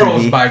avoid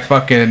morals TV. by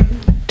fucking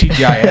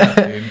TGIF,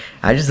 dude.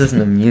 I just listen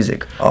to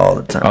music all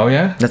the time. Oh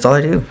yeah. That's all I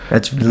do.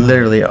 That's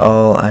literally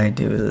all I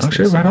do. Is listen Oh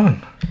shit, to right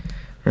on.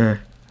 Yeah.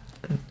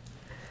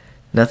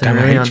 Nothing Damn,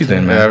 I really hate on you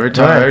then, TV. man. Yeah,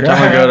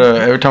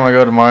 every time I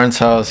go to Martin's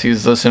house,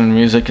 he's listening to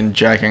music and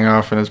jacking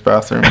off in his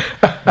bathroom.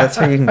 That's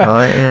what you can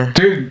call it, yeah.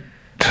 Dude,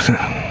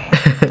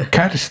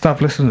 can't just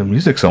stop listening to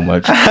music so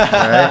much.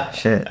 Alright,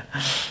 shit.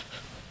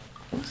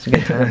 It's a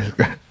good time.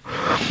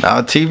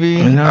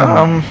 TV.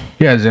 No.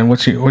 Yeah, Zen,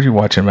 what you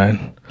watching,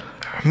 man?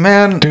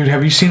 Man, Dude,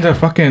 have you seen the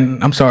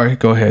fucking? I'm sorry,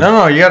 go ahead.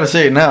 no, you gotta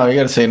say it now. You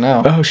gotta say it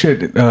now. Oh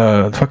shit,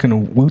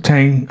 fucking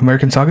Wu-Tang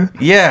American Saga.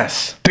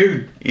 Yes,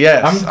 Dude,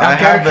 yes.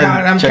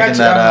 I'm catching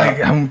that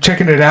out. I'm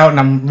checking it out, and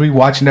I'm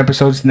rewatching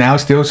episodes now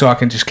still, so I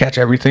can just catch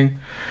everything.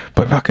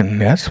 But fucking,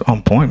 that's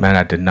on point, man.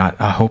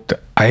 I hope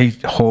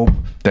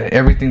that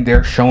everything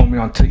they're showing me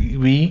on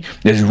TV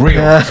is real.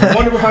 It's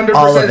 100%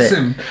 All of it.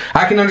 true.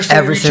 I can understand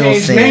Every we single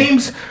change scene.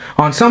 names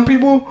on some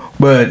people,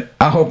 but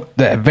I hope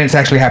the events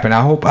actually happen.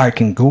 I hope I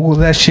can Google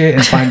that shit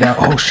and find out.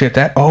 Oh shit,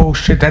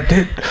 that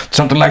did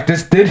something like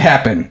this did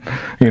happen.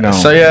 You know.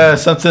 So yeah,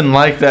 something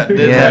like that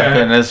did Yeah.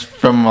 happen. It's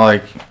from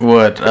like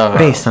what?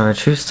 Based on a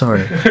true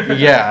story.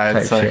 Yeah,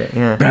 Type it's like shit,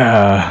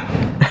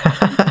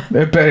 yeah.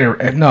 It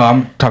better. No,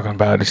 I'm talking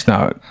about it's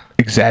not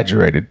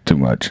exaggerated too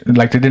much.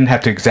 Like they didn't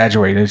have to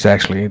exaggerate. It's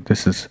actually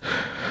this is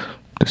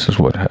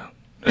what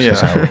this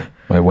is Yeah.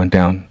 how it went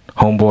down.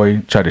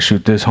 Homeboy tried to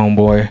shoot this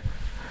homeboy,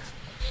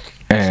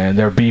 and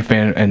they're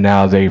beefing, and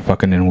now they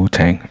fucking in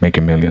Wu-Tang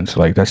making millions.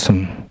 Like that's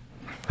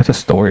a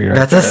story. Right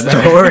That's a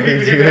story,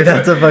 dude.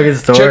 That's a fucking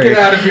story. Check it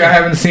out if you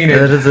haven't seen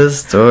That it. is a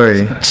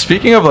story.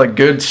 Speaking of like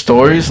good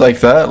stories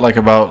like that, like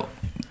about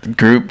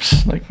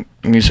groups, like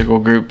musical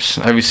groups.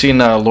 Have you seen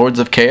Lords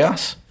of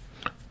Chaos?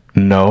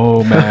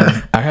 No,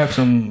 man. I have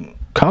some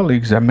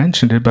colleagues that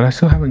mentioned it, but I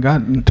still haven't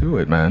gotten to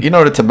it, man. You know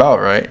what it's about,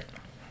 right?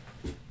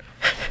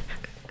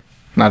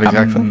 Not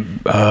exactly.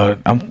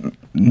 I'm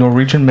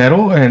Norwegian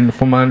metal, and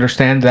from what I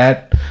understand,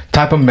 that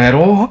type of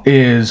metal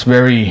is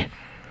very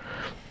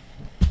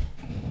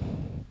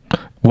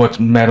what's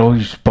metal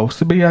is supposed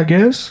to be, I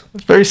guess.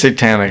 It's very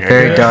satanic. I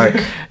Very guess.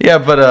 dark. Yeah,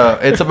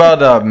 but it's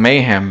about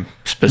mayhem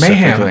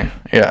specifically. Mayhem.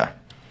 Yeah.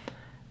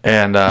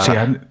 And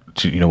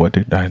You know what,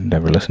 dude? I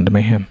never listened to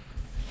Mayhem.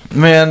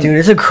 man, Dude,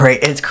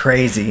 it's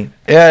crazy.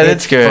 yeah,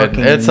 it's good.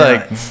 fucking It's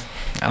nuts.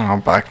 like I don't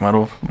know, black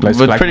metal, Like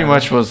but black pretty metal.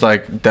 much was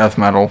like death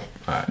metal,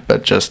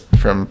 but just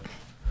from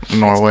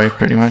Norway,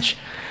 pretty much.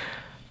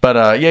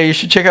 But yeah, you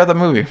should check out the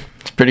movie.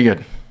 It's pretty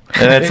good,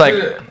 and it's Is like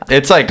it-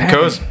 it's like Dang.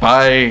 goes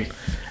by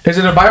Is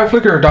it a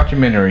bioflick or a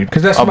documentary?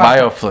 Because that's a my-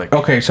 bioflick.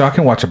 Okay, so I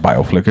can watch a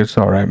bioflick. It's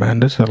all right, man.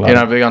 This is a lot. You're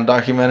not big on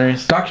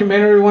documentaries.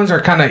 Documentary ones are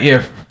kind of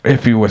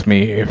iffy with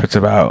me if it's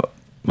about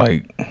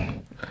like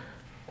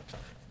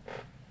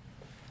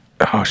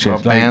oh shit,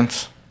 About like,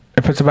 bands.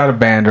 if it's about a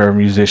band or a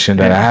musician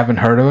that I Yeah. haven't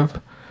heard of,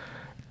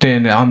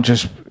 then I'm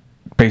just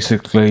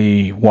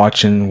basically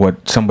watching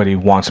what somebody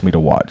wants me to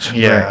watch.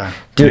 Yeah,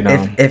 Dude, You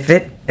know.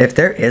 if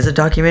there is a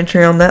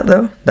documentary on that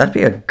though, that'd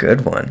be a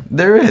good one.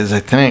 there is. I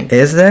think.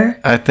 Is there?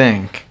 I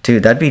think.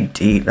 Dude, that'd be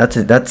deep. That's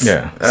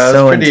Yeah.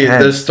 so pretty.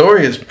 intense. The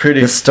story is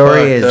pretty. The story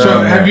fucked is- up. So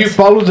Oh, have nice. you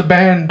followed the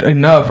band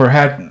enough or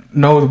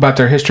know about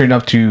their history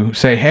enough to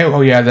say, hey,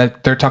 oh yeah,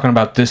 that they're talking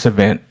about this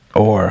event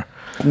or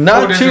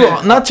Not Or to does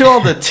it- not to all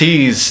the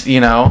T's,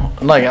 you know.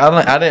 Like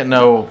I didn't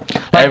know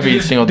every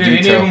single did any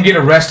of detail. them get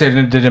arrested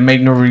and did it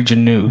make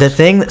Norwegian news? The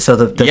thing. So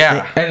the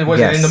Yeah. thi- and was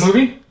it in the yes.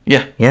 movie?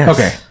 Yeah. Yes.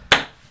 Okay.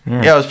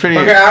 Yeah, it was pretty.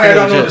 Okay, I pretty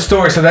don't know legit. the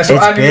story, so that's why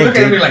It's I big, look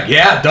at me dude. like,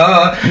 yeah,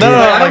 duh. No, no,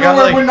 I don't like, know I'm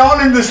what like- went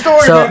on in the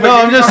story. So- but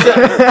No, you're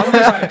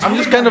talking- I'm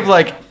just kind of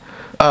like,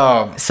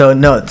 So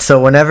no. So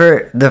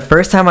whenever the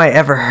first time I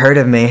ever heard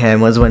of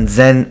Mayhem was when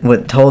Zen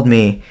told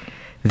me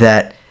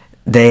that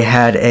they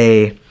had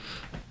a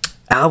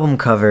album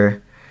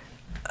cover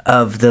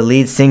of the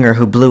lead singer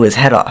who blew his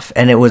head off,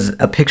 and it was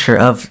a picture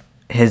of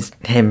his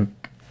head.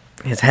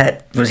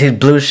 He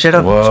blew his shit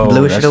up, Whoa,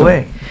 blew his shit that's a-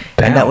 away,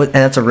 damn. and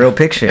that's a real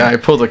picture. yeah, I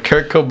pulled a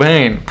Kurt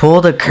Cobain.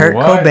 Pulled a Kurt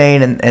What?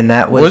 Cobain, and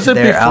that was Was it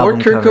their before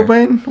album Kurt cover.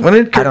 Cobain? When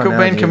did I Kurt don't know,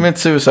 Cobain dude. commit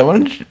suicide?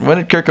 When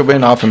did Kurt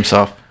Cobain off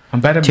himself? I'm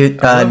betting To,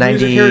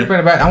 95.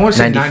 I want to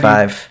say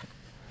 95.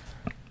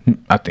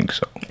 90. I think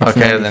so. It's Okay,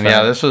 then 95.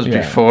 yeah, this was Yeah.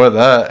 before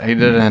that. He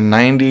did it in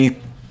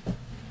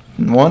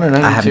 91 or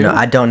 92.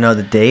 I don't know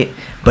the date,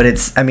 but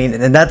it's. I mean,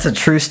 and that's a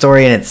true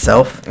story in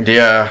itself.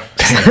 Yeah,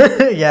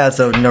 Yeah.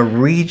 So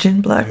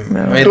Norwegian black I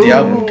metal. made the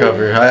album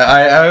cover.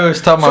 I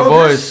always tell my So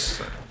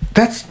boys.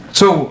 That's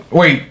so.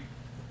 Wait,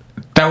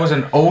 That was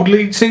an old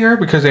lead singer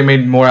because they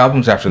made more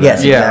albums after that.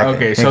 Yes, Yeah, exactly.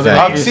 Okay, so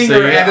exactly. the lead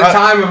singer at the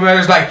time of it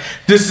was like,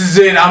 "This is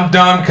it. I'm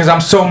done because I'm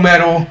so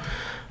metal."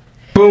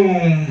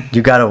 Boom,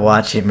 You gotta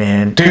watch it,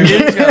 man. dude.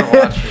 You gotta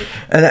watch it.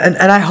 And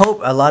I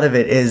hope a lot of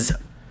it is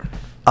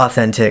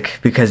authentic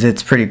because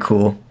it's pretty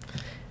cool.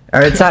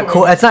 Or it's not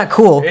cool. It's not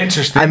cool.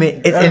 Interesting. I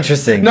mean, it's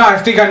interesting. No, I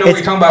think I know what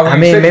you're talking about. When I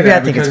you mean, say maybe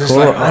that I think it's because cool.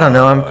 like, I don't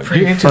know. I'm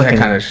pretty you're into fucking,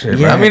 that kind of shit.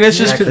 Yeah, Bro. I mean, it's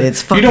just exactly.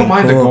 It's you fucking don't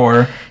mind cool. the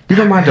gore. You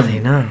don't mind really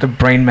know. the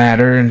brain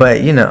matter, and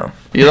But you know,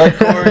 You like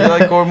gore? You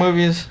like gore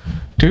movies?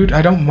 dude,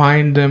 I don't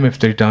mind them if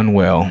they're done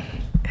well.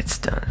 it's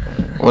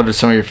done. What are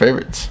some of your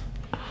favorites?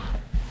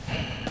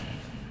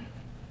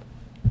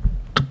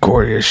 The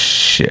goriest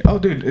shit. Oh,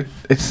 dude,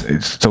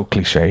 it's so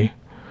cliche,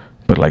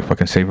 but like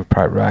fucking Saving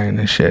Private Ryan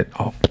and shit.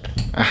 Oh,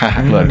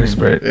 blood is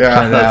spread. Yeah,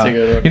 Cut it that's a out.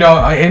 good one. You know,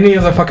 any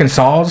of the fucking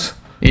Saws.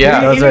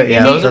 Yeah, Those are-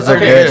 yeah, those are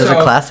good. Those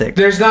are classic.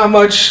 There's not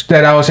much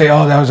that I would say.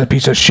 Oh, that was a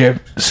piece of shit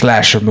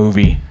slasher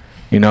movie.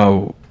 You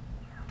know,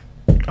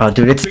 Oh,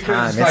 dude, it's because,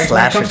 time. It's like, when it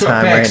slasher comes to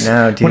time effects- right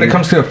now, dude. When it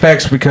comes to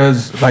effects,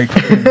 because like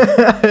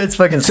it's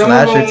fucking some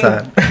of slasher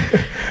them,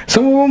 time.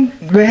 some of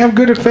them they have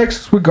good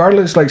effects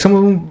regardless. Like some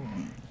of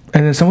them,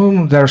 and then some of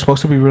them that are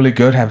supposed to be really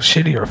good have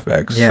shittier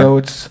effects. Yeah. So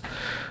it's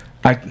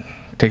I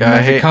take them I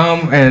as they hate-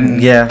 come,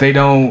 and Yeah. they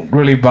don't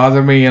really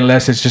bother me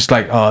unless it's just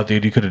like, oh,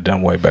 dude, you could have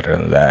done way better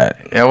than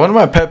that. Yeah, one of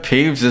my pet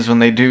peeves is when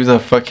they do the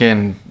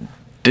fucking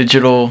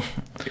digital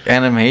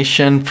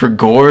animation for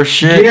gore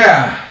shit.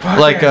 Yeah,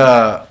 Like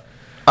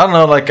I don't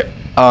know, like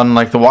on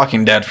like The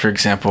Walking Dead, for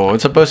example.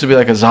 It's supposed to be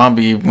like a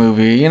zombie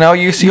movie. You know,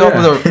 you see all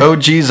Yeah. the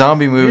OG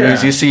zombie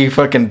movies. Yeah. You see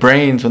fucking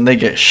brains when they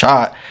get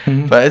shot,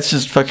 Mm-hmm. but it's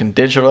just fucking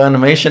digital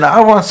animation. I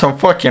want some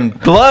fucking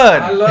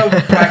blood. I love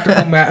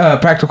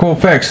practical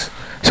effects.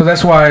 So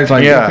that's why it's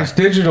like, Yeah. if it's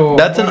digital,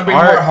 That's I wanna an be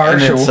art more in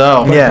partial.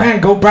 itself. But Yeah. man,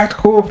 go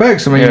practical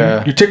effects. I mean,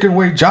 Yeah. you're taking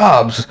away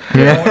jobs.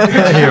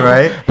 Yeah, you're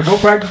right. But go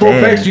practical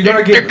Damn. effects. You're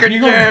gonna get. You're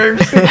gonna,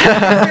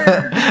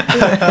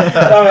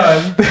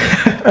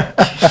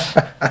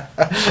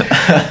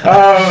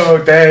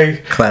 oh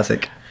dang!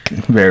 Classic.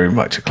 Very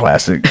much a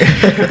classic.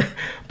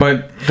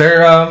 But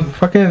they're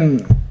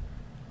fucking.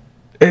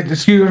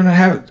 It's you're gonna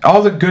have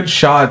all the good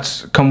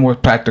shots come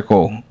with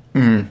practical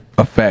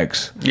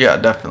effects. Yeah,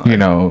 definitely. You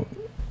know.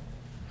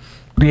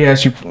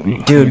 Yes, you.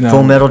 Dude, you know,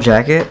 Full Metal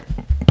Jacket.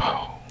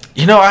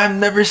 You know, I've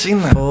never seen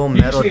that. Full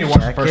You just Metal need to watch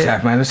the first Jacket.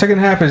 half, man. The second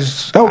half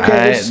is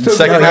okay. It's The still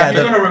second good. half-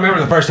 You're gonna remember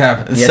the first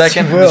half. The Yes,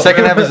 second, you will. the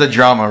second half is the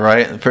drama,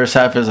 right? The first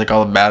half is like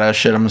all the badass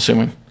shit. I'm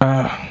assuming.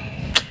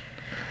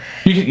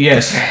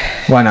 Yes,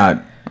 why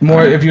not?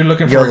 More if you're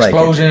looking for You'll like it.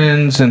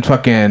 explosions and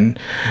fucking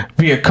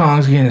Viet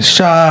Congs getting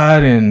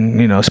shot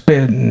and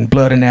spitting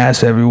blood and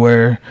ass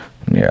everywhere.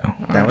 Yeah,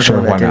 That was the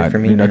one that did it for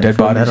me, man, dead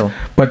Full bodies. Metal.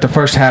 But the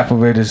first half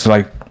of it is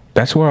like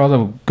that's where all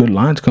the good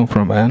lines come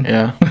from, man.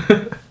 Yeah.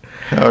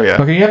 Oh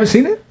yeah. Okay, you haven't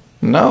seen it?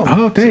 No.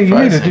 Oh, dang, you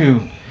need to Surprising.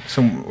 do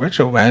some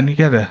retro, man. You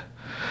gotta.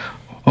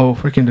 Oh,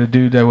 freaking the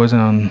dude that was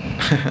on.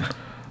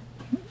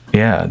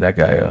 Yeah, that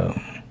guy.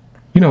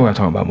 You know what I'm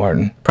talking about,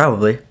 Martin.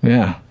 Probably.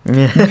 Yeah.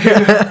 Yeah.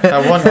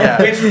 That one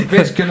guy.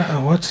 Vince,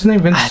 what's his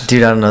name? Vince.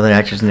 Dude, I don't know the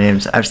actors'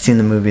 names. I've seen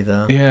the movie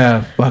though.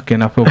 Yeah,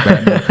 fucking. I feel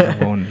bad. I'm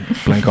going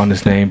blank on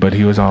his name, but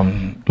he was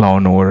on Law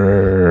and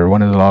Order,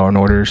 one of the Law and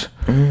Orders,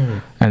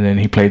 and then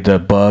he played the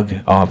bug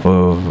off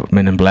of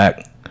Men in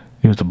Black.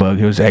 He was the bug.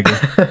 He was Edgar.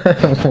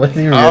 Was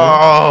he really?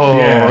 Oh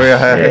Yeah.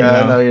 yeah,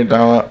 Yeah. I know you're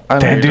talking about. I know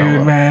That you're talking dude,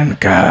 about. man.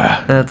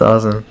 God. That's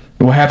awesome.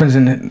 What happens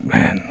in it,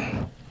 man?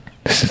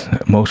 This is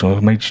emotional.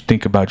 It makes you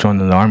think about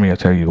joining the army. I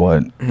tell you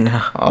what. No.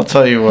 I'll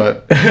tell you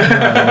what.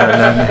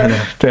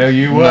 Tell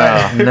you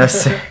what. No,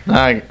 sir.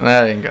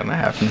 That ain't gonna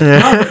happen.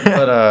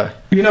 But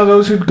You know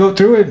those who go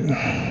through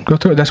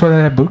it. That's why they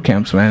have boot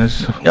camps, man.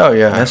 It's oh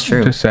yeah, That's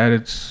true. just sad.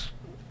 It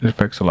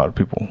affects a lot of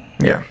people.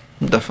 Yeah,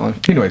 definitely.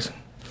 Anyways,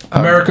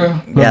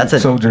 America. Yeah,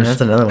 that's soldiers.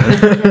 That's another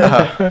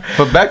one.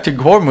 But back to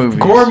gore movies.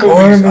 Gore movies.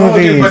 Gore Oh,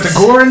 dude, but movies. the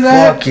gore in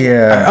that. Fuck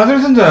yeah. Other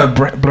than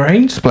the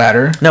brain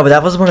splatter. No, but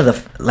that was one of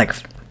the like.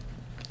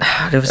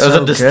 It was, It was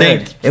so a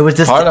distinct good. It was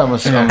just part, I'm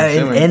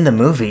assuming. in the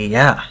movie.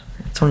 Yeah,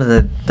 it's one of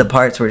the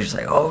parts where you're just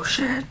like, oh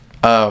shit,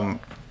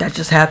 that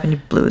just happened.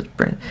 You blew his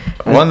brain.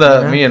 One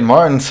that Yeah. me and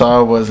Martin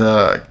saw was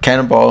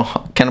Cannibal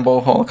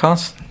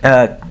Holocaust.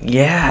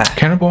 Yeah.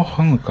 Cannibal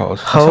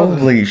Holocaust. I saw that.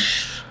 Holy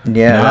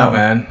yeah. No, that-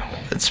 man.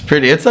 It's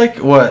pretty. It's like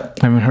what?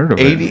 I haven't heard of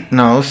 80? it.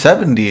 No,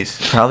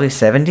 70s. Probably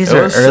 70s It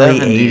or was early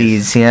 70s.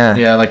 80s. Yeah.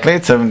 Yeah, like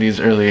late 70s,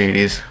 early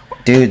 80s.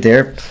 Dude,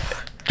 they're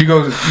You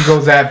go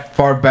that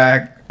far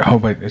back. Oh,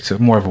 but it's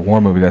more of a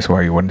war movie. That's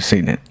why you wouldn't have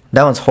seen it.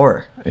 that one's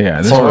horror. Yeah,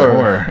 this was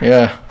horror.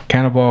 Yeah.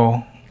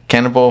 Cannibal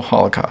Cannibal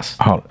Holocaust.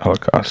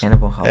 Holocaust.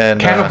 Cannibal Holocaust.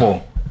 And,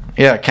 Cannibal.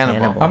 Yeah, Cannibal.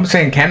 Cannibal. I'm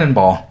saying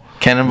cannonball.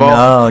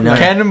 Cannonball. No.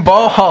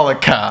 Cannonball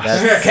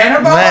Holocaust.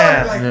 Cannonball.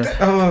 Man.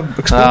 Like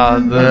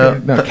explosion?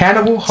 No,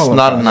 Cannibal It's Holocaust.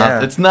 not a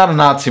Yeah. It's not a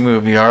Nazi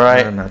movie, all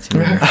right. Not a Nazi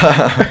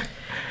movie.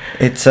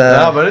 It's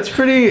No, but it's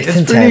pretty.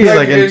 It's pretty intense.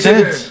 like is it-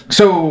 intense.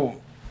 So,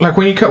 like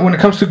when it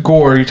comes to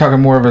gore, you're talking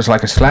more of as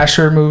like a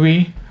slasher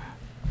movie,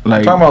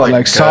 like Talking about,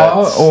 like,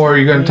 Saw, guts. or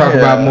you're gonna talk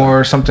about Yeah.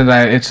 more something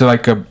that it's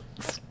like a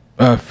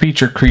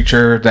feature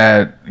creature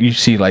that you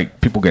see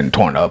like people getting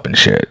torn up and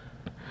shit?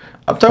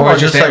 I'm talking Or about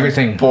just just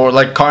everything?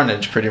 like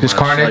Carnage, pretty Just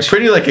much. Carnage? Like,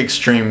 pretty like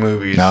extreme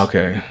movies.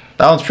 Okay.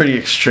 That one's pretty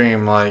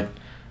extreme. Like,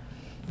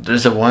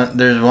 there's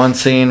one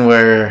scene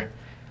where,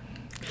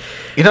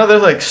 they're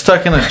like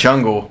stuck in a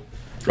jungle.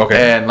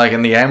 Okay. And like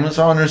in the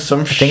Amazon or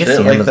some I think shit it's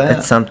the like Amazon. that.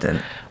 It's something.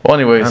 Well,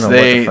 anyways, I don't know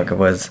what the fuck it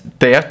was.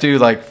 they have to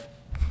like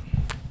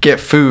get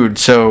food,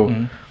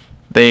 so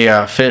they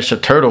fish a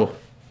turtle,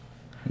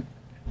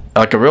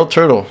 like a real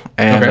turtle,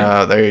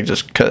 and they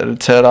just cut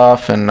its head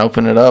off and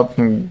open it up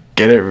and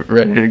get it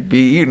ready to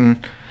be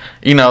eaten.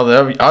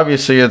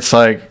 Obviously it's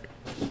like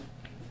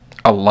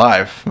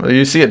alive.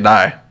 You see it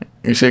die.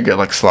 You see it get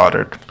like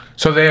slaughtered.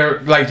 So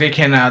they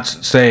cannot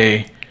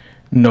say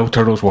no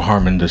turtles were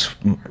harming this.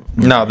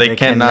 No, they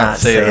cannot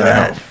say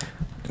that.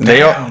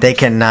 They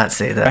cannot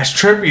say that. That's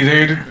trippy,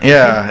 dude.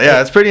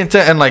 Yeah, it's pretty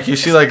intense, and like you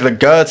see like the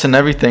guts and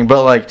everything,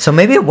 but like So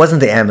maybe it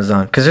wasn't the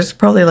Amazon, because there's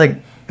probably like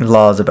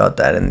laws about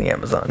that in the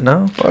Amazon.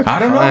 No. I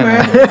don't know, fine,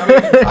 man. man. I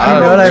mean, I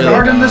don't know really it's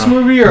starred in know. this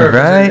movie, or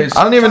Right.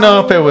 I don't even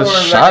know if it was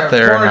or shot like a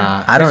there or foreign-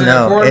 not. I don't is it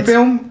know. A foreign It's-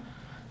 film.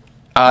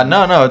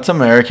 No, it's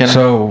American.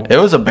 So it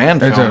was a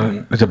banned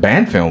film. It's a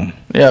band film.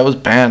 Yeah, it was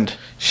banned.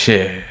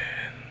 Shit.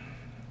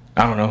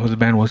 I don't know who the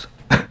band was.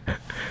 I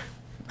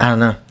don't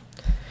know.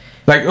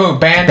 Like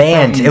band.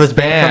 Banned. from- It was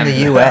banned from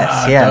the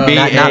U.S. Yeah, B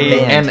not A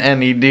banned. N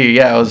N E D.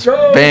 Yeah, it was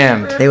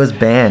banned. It was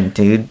banned,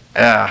 dude.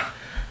 Yeah,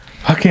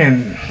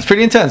 Fucking. it's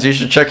pretty intense. You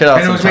should check it out.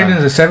 And it was made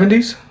in the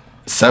 70s.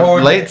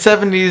 or- late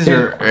 70s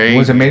or 80s.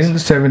 Was it made in the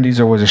 70s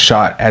or was it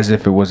shot as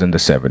if it was in the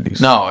 70s?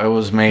 No, it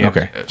was made.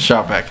 Okay.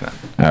 Shot back then.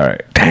 All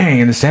right. Dang,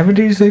 in the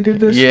 70s they did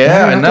this?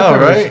 Yeah, I thought know, that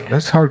was- right?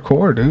 That's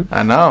hardcore, dude.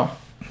 I know.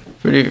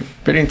 Pretty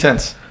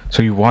intense.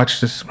 So you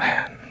watched this,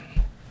 man.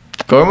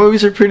 Gore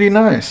movies are pretty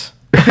nice.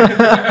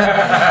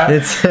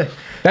 It's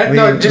That We-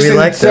 no, just we in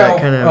like that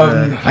itself, kind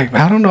of, like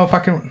I don't know if I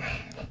can.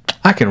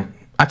 I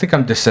think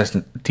I'm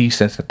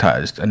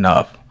desensitized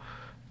enough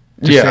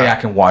to Yeah. say I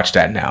can watch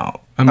that now.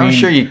 I mean, I'm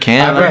sure you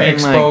can. I've I been mean,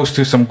 exposed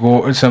to some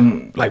gore,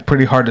 some like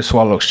pretty hard to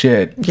swallow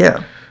shit.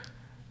 yeah.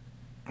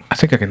 I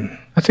think I can.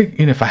 I think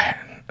even if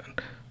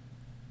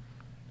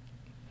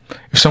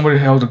somebody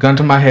held a gun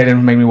to my head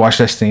and made me watch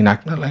that scene, I'm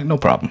like, no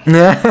problem.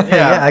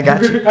 Yeah, I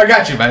got you. I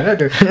got you, man.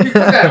 You put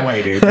that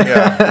away, dude.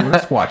 Yeah.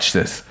 Let's watch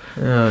this.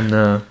 Oh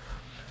no.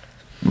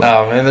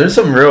 No, man, there's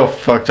some real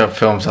fucked up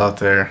films out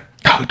there.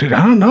 Oh, dude,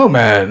 I don't know,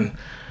 man.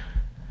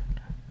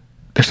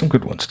 There's some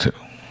good ones too.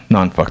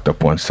 Non-fucked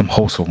up ones, some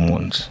wholesome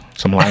ones,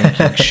 some Lion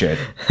King shit.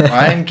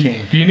 Lion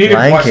King. You need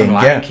Lion to watch King, some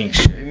Lion yeah. King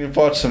shit. You need to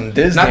watch some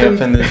Disney Nothing-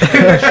 up in this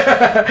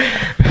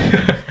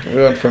bitch. We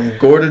went from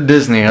Gore to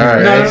Disney. All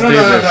right, No, let's no, do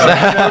no, no, this. no.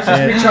 It's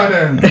just me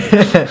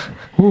trying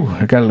to. Ooh,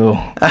 I got a little.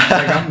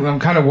 Like, I'm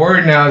kind of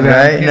worried now that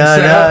Right? I'm getting No,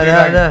 set no,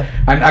 up. no,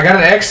 Like, no. I got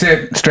an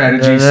exit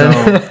strategy, so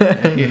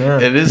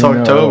It is you know,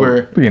 October.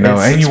 and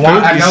It's you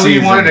want. I spooky know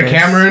you wanted a season.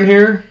 camera in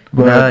here,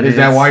 but No, is dude, that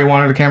it's- why you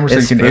wanted a camera so you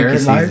It's can air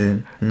spooky it live?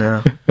 season.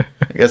 No.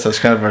 I guess that's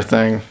kind of our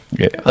thing.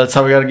 Yeah. That's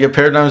how we got to get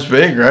Paradigms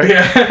big, right?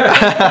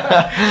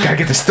 Gotta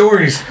get the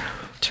stories.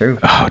 True.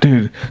 Oh,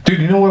 dude,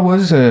 you know what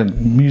was a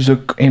music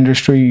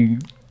industry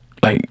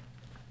like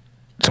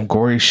some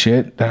gory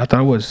shit that I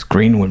thought was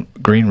Green Room.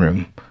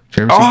 Did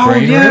you ever see Oh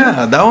Green Room?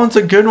 yeah, that one's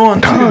a good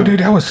one too. Oh, dude,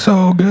 that was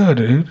so good,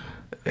 dude.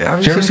 Have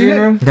Did you ever see it?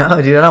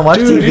 No, dude, I don't watch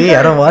Dude, TV. yeah.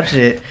 I don't watch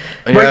it.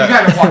 But you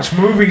gotta watch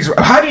movies.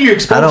 How do you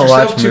expose I don't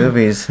yourself watch to?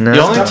 movies. No.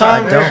 The only I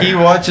time don't. he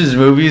watches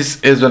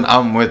movies is when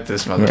I'm with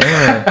this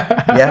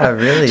motherfucker. Yeah,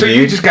 really, So dude.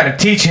 you just gotta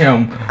teach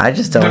him I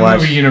just the don't watch.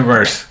 movie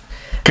universe.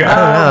 I don't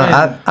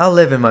God, know. I'll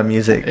live in my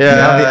music.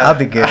 Yeah. I'll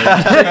be good.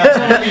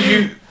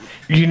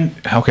 you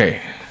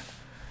okay?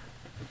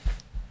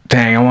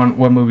 Dang, I want.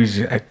 What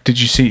movies did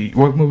you see?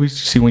 What movies did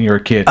you see when you were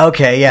a kid?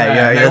 Okay, yeah.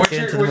 Like, Let's what's get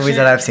your- into the what's movies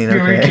your- that I've seen. when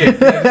you were a Okay. kid?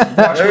 Yeah,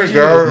 watch There what we you-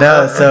 go.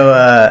 No,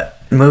 so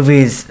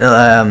movies,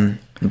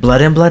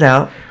 Blood In, Blood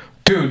Out.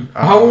 Dude,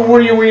 how old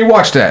were you when you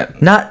watched that?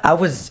 I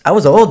was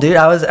old, dude.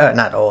 I was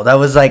not old. I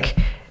was like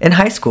in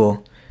high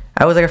school.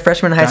 I was like a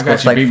freshman in high I school, got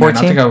so you like beat, man. I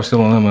 14. think I was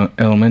still in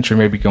elementary,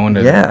 maybe going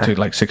to, Yeah. to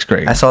like 6th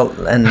grade. I saw,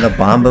 and The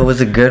Bamba was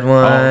a good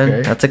one.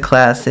 okay. That's a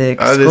classic.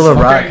 That School is of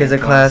a Rock great is a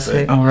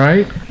classic. classic. All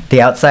right.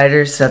 The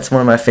Outsiders, that's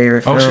one of my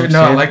favorite Oh films. shit,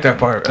 no, I dude. like that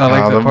part. I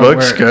like Oh, that the part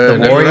book's where- good.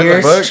 The Have you read the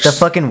Warriors, books? the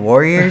fucking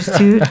Warriors,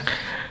 dude.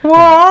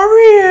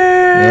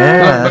 Warriors.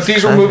 Yeah, But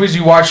these were that's- movies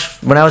you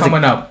watched When I was a-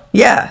 coming up.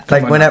 Yeah,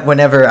 like Coming up.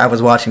 whenever I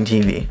was watching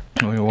TV.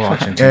 We were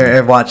watching.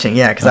 Or watching,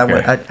 yeah, because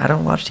Okay. I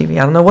don't watch TV.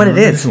 I don't know what it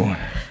is.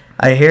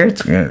 I hear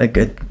it's Yeah. a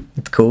good,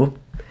 it's cool.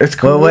 It's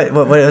cool.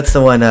 What's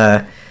the one?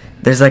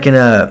 There's like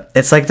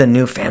it's like the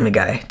new Family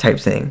Guy type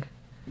thing.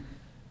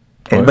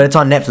 What? But it's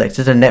on Netflix.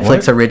 It's a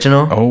Netflix What?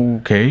 original.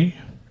 Okay.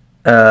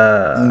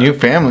 New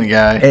Family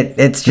Guy.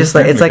 It's just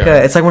like Family Guy.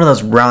 it's like one of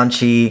those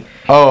raunchy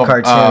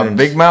cartoons.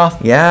 Big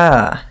Mouth.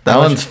 Yeah, That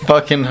one's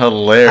fucking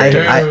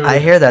hilarious. I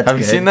hear that's Have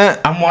good. you seen that?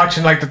 I'm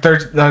watching like the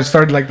third. I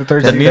started like the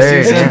third. The season. new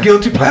It's season? a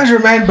guilty pleasure,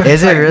 man. But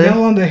Is it's it like really?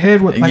 nail on the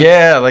head with like.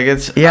 Yeah, like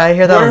it's. Yeah, I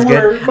hear that one's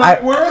good.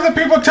 Where were the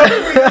people telling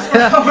me this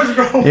when I was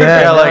growing Yeah,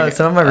 Yeah, no, like,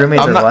 some of my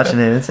roommates I'm are not- watching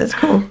it. It's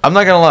cool. I'm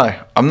not gonna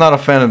lie. I'm not a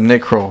fan of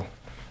Nick Kroll.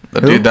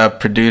 the dude that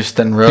produced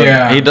and wrote.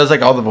 Yeah. He does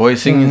like all the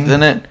voicing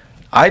in it.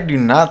 I do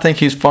not think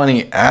he's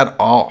funny at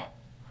all.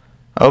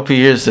 I hope he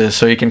hears this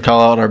so he can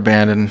call out our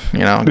band and,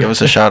 give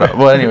us a shout out.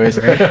 Well, anyways.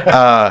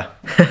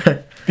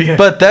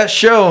 But that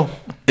show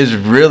is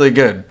really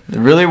good.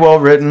 Really well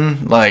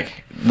written.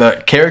 Like,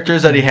 the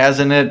characters that he has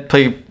in it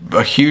play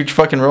a huge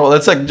fucking role.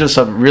 That's like just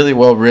a really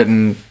well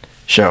written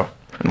show.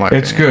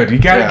 It's good. You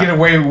got to get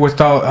away with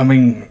all. I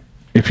mean,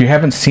 if you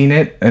haven't seen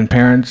it, and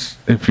parents,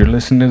 if you're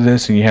listening to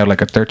this and you have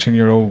like a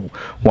 13-year-old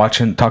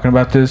talking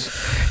about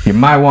this, you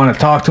might want to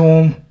talk to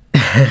them.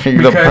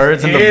 The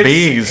birds and the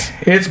bees.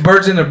 It's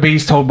birds and the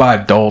bees told by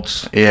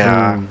adults.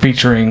 Yeah.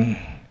 Featuring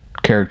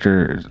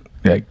characters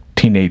like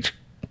teenagers,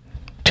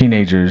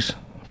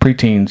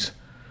 preteens.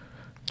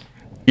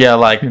 Yeah,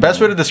 like, best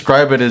way to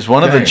describe it is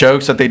one of the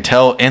jokes that they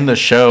tell in the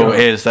show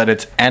is that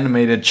it's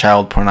animated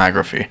child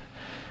pornography.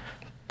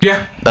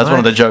 Yeah. That's one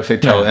of the jokes they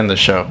tell in the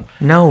show.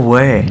 No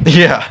way.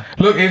 Yeah.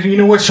 Look, you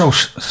know what's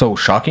so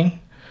shocking?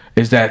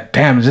 Is that,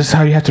 damn, is this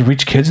how you have to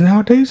reach kids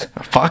nowadays?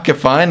 Fuck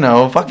if I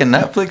know. Fucking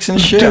Netflix and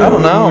shit. Dude, I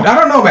don't know. I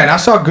don't know, man. I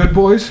saw Good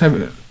Boys.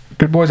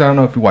 Good Boys, I don't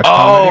know if you watched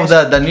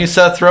that new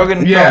Seth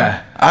Rogen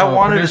Yeah. film? I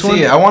wanted to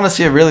see it. I want to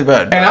see it really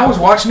bad. And I was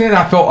watching it and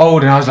I felt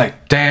old and I was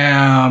like,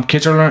 damn,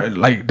 kids are learning.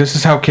 Like, this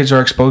is how kids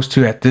are exposed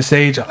to at this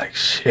age. I'm like,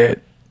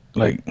 shit.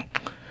 Like,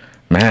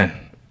 man.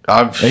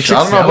 I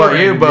don't know about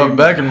you, but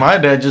back in my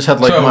day, I just had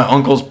like my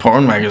uncle's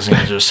porn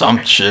magazines or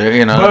some shit,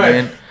 you know what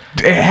I mean?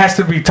 It has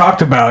to be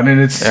talked about,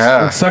 and it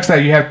sucks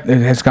that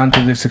it has gone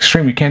to this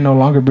extreme. You can no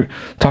longer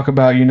talk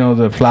about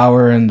the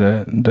flour and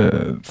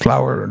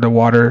the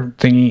water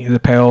thingy, the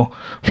pail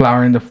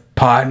flour in the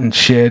pot and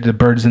shit, the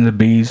birds and the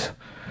bees.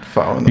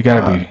 You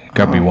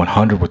gotta be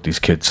 100 with these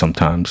kids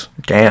sometimes.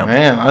 Damn,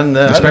 man,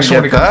 especially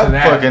when it comes to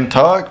that fucking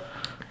talk.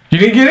 You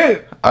didn't get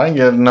it? I didn't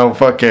get no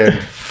fucking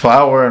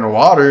flour and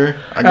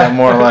water. I got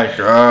more like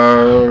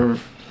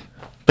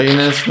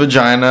penis,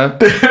 vagina,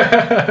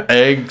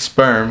 egg,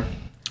 sperm.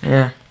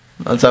 Yeah,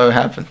 that's how it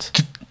happens.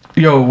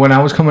 Yo, when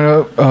I was coming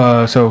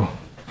up, so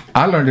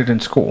I learned it in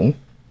school,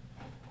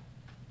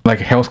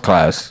 like a health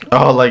class.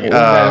 Oh, like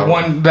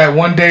that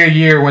one day a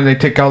year when they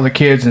take all the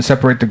kids and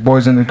separate the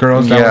boys and the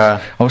girls.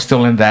 I was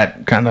still in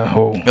that kind of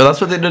whole. Yeah,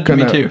 that's what they did to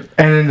me too.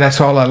 And then that's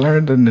all I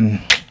learned, and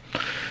then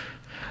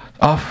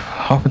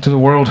off into the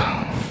world.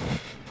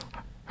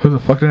 Who the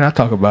fuck did I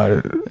talk about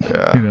it?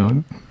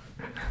 Yeah.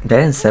 They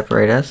didn't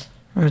separate us.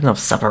 There was no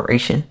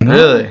separation.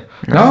 Really?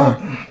 No.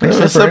 There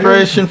was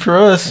separation for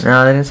us.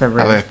 No, they didn't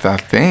separate us. I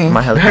think.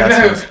 My health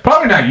class.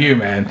 Probably not you,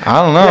 man.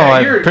 I don't know.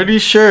 I'm pretty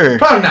sure.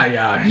 Probably not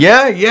y'all.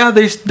 Yeah,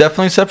 they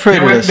definitely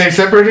separated us. They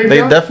separated They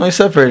definitely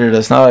separated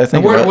us. Now I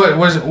think about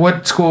it.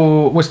 What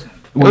school was... It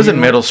was in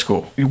middle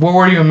school. Where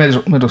were you in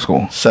middle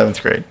school?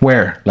 7th grade.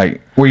 Where?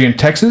 Like, were you in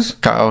Texas?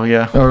 Kyle,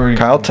 yeah.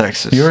 Kyle,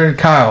 Texas. You were in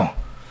Kyle.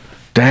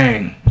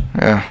 Dang.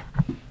 Yeah.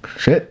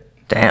 Shit.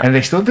 Damn. And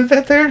they still did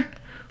that there?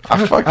 I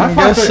guess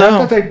so.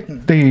 I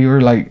thought they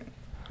were like,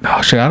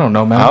 oh shit, I don't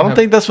know, man. I don't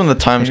think that's when the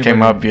times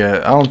came up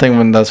yet. I don't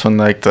think that's when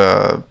like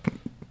the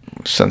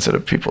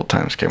sensitive people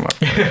times came up.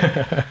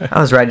 I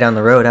was right down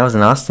the road. I was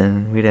in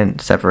Austin. We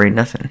didn't separate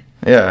nothing.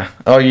 Yeah.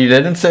 Oh, you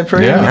didn't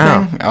separate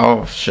anything? No.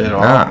 Oh shit. No.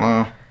 I don't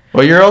know.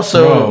 Well, you're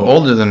also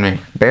older than me.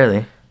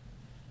 Barely.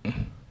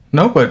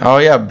 No, but oh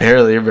yeah,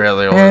 barely. You're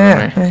barely older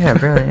than me. Yeah,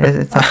 barely.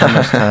 It's not that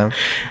much time.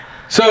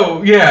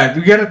 So, yeah,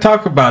 we got to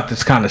talk about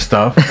this kind of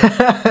stuff.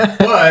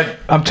 But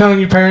I'm telling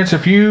you, parents,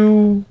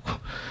 you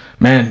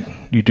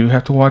do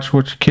have to watch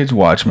what your kids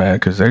watch, man,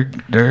 because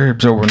they're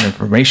absorbing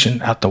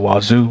information out the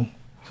wazoo.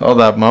 Oh,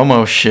 that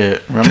Momo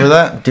shit. Remember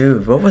that?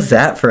 Dude, what was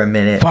that for a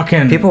minute?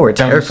 People were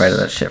terrified of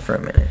that shit for a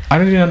minute. I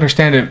didn't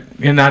understand it.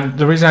 And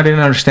the reason I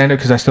didn't understand it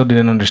because I still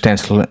didn't understand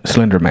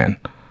Slender Man.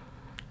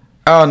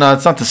 Oh, no,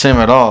 it's not the same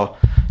at all.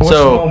 What's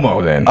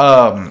Momo, then?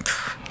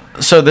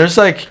 So there's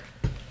like...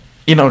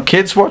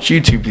 kids watch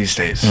YouTube these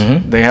days.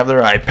 Mm-hmm. They have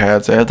their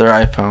iPads, they have their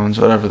iPhones,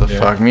 whatever the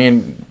fuck. Me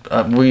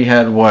and we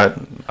had I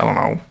don't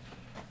know,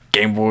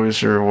 Game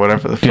Boys or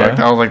whatever the fuck.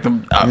 That was like the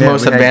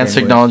most advanced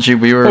technology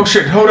we were. Oh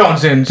shit! Hold on,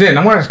 Zen.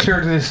 I want to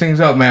clear these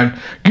things up, man.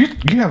 You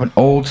have an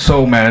old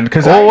soul, man.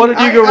 What did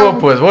you grow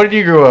up with? What did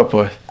you grow up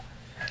with?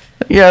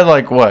 You had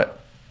like what?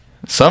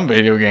 Some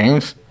video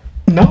games.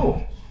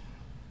 No.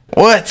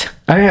 What?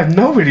 I didn't have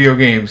no video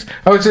games.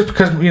 I was just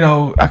because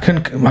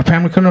my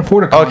family couldn't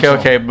afford a console.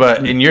 Okay,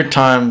 but in your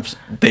times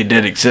they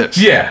did exist.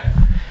 Yeah,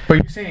 but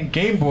you're saying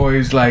Game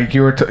Boys like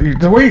you were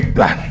the way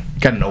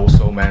got an old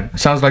soul, man. It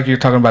sounds like you're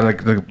talking about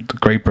like the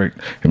great break.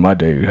 In my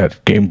day, you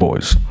had Game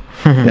Boys.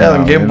 Yeah,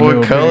 the Game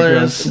Boy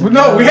Colors.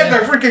 No, we had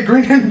the freaking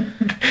green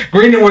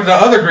and what the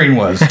other green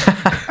was.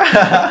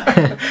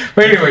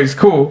 But anyways,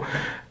 cool.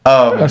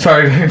 I'm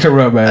sorry to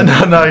interrupt, man.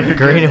 No, you're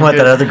green and what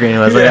that other green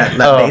was. Like that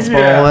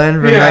baseball one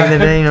from back in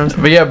the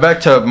day. But yeah,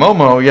 back to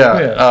Momo,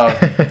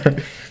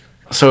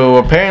 so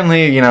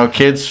apparently,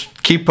 kids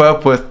keep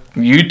up with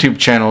YouTube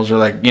channels or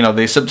like,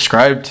 they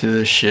subscribe to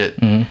this shit.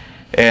 Mm-hmm.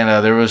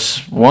 And there was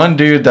one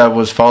dude that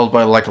was followed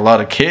by like a lot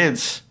of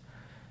kids.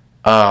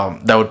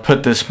 that would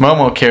put this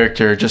Momo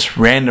character just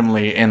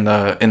randomly in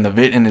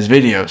his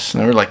videos.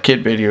 And they were like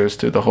kid videos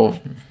through the whole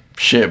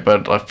shit,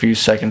 but a few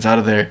seconds out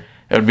of there,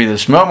 it would be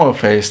this Momo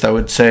face that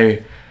would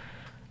say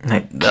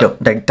like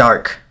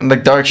dark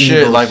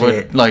shit, like shit.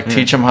 would like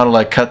teach them how to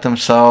like cut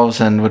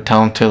themselves and would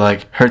tell them to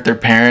like hurt their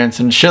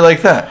parents and shit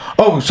like that.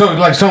 Oh, so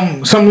like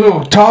some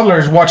little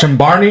toddlers watching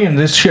Barney and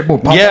this shit will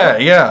pop up?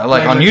 Yeah,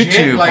 like on legit,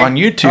 YouTube, like-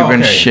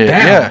 and shit.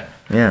 Damn.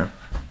 Yeah.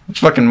 It's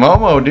fucking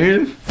Momo,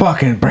 dude.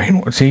 Fucking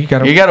brain. See, you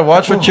gotta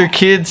watch what your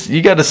kids.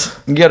 You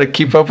gotta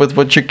keep up with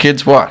what your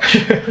kids watch.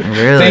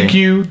 Really? Thank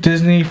you,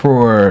 Disney,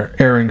 for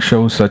airing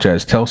shows such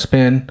as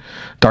Tailspin,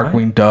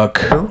 Darkwing Duck.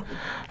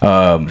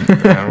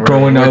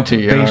 Growing we're up, too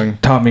they young.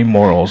 taught me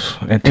morals.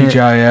 And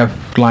TGIF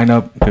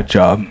lineup, good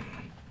job.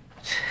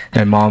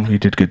 And Mom, you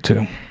did good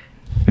too.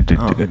 You did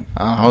good.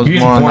 I was You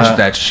more on watched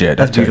that shit.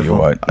 That's I tell you beautiful.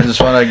 what. I just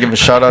want to give a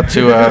shout out to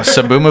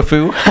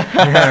Sabumafu.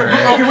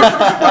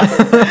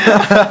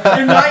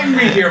 Enlighten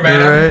me here,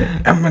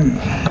 man.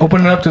 I'm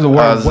opening up to the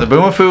world.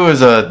 Sabumafu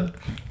is a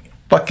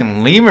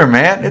fucking lemur,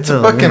 man. It's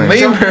a fucking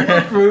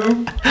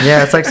lemur.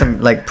 Yeah, it's like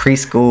some like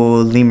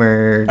preschool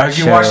lemur. You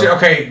show. watched it?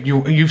 Okay,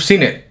 you've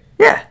seen it.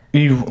 Yeah.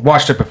 You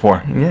watched it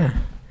before. Yeah.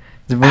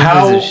 The movie's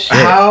a shit.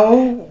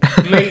 How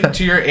late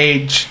to your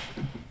age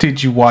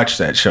did you watch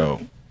that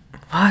show?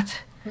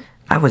 What?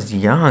 I was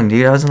young,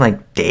 dude. I was in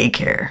like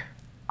daycare.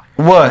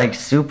 What? Like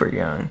super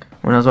young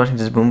when I was watching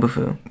this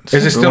Boombafu.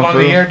 Is it still on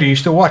the air? Do you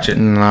still watch it?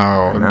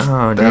 No,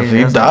 No, dude, definitely.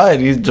 He that's died.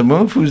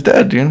 Sabumafu's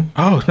dead, dude.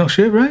 Oh no,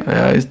 shit, right?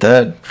 Yeah, he's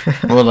dead.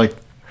 Well, like,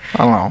 I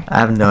don't know. I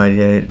have no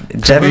idea.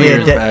 Definitely a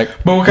years dead. back.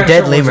 But what kind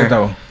Dead of show was lemur. it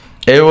though?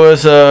 It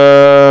was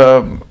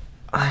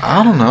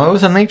I don't know. It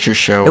was a nature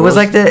show. It was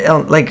like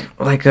the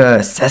like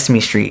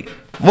Sesame Street.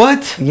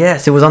 what?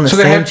 Yes, it was on the So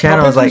they same had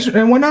channel. It was puppets like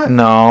and whatnot.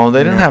 No,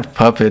 they didn't have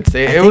puppets. I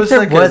It think was there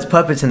like was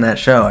puppets in that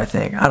show. I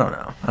think I don't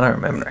know. I don't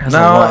remember. That's a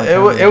no. long time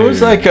It ago.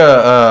 was like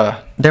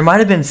a. There might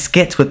have been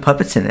skits with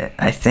puppets in it.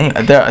 I think.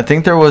 I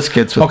think there was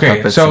skits with Okay,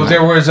 puppets. so in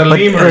there was a But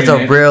lemur. it was in a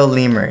it. real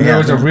lemur. There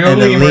was a real and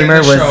lemur in the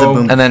was show. the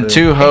boom. and then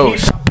two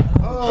hosts.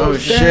 Oh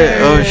shit!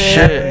 Oh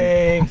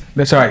shit!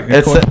 That's all right.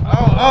 It's shit!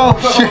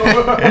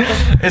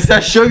 It's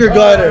that sugar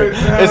glider.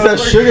 It's that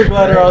sugar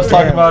glider I was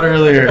talking about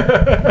earlier.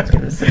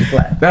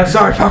 That's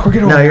sorry, fuck. We're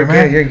getting No, over you're here,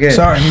 man. good, you're good.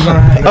 Sorry, you're gonna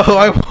have Oh,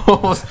 I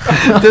almost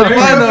did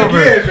mine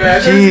over.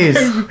 Jeez.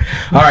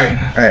 All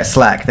right, All right,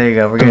 slack. There you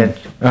go. We're good.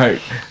 all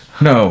right.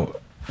 No.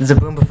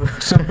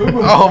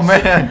 Zaboombafu. Oh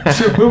man.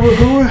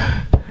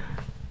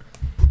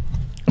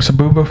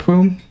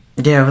 Sabubafu.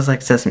 Yeah, it was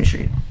like Sesame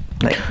Street.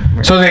 Like.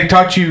 So they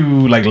taught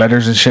you like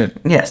letters and shit.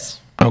 Yes.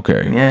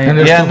 Okay. Yeah, And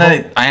there's Yeah, still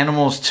and then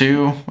animals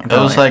too. It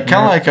was like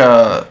kind of like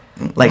a.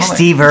 Like Steve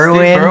Steve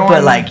Irwin, Irwin.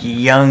 but like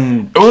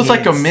young. It was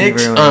like a kid Steve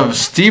mix Irwin. of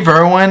Steve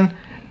Irwin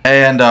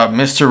and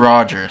Mr.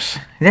 Rogers.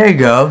 There you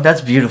go.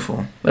 That's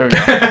beautiful. There we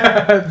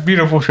go.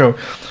 beautiful show.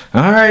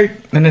 All right,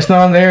 and it's not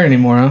on there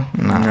anymore, huh?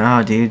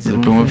 No, dude.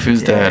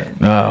 Zaboomafoo's dead.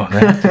 No, they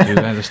have to do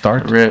that to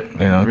start. Rip. You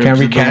know, Rip can't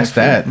Zaboomafoo. recast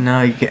that.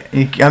 No, you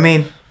can't. I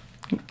mean,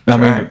 I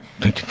mean, Right.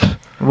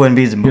 it wouldn't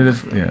be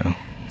Zaboomafoo. yeah.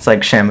 It's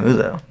like Shamu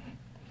though.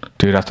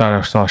 Dude, I thought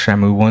I saw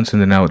Shamu once,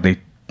 and then now they,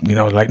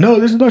 like, no,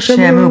 this is not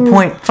Shamu.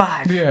 Shamu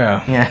 0.5.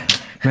 Yeah. Yeah.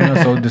 Man, I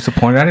was so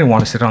disappointed. I didn't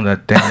want to sit on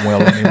that damn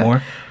well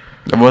anymore.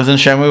 It wasn't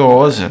Shamu, or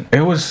was it?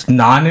 It was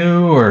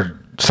Nanu or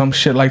some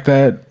shit like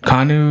that.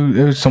 Kanu.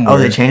 It was some. Oh,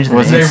 they weird- changed the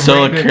Was name. it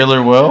still a rated-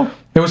 killer whale?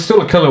 It was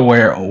still a killer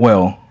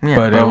well, Yeah,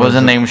 but But it was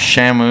wasn't named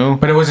Shamu.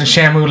 But it wasn't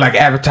Shamu like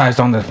advertised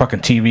on the fucking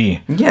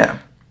TV. Yeah.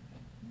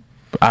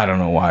 I don't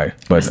know why,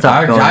 but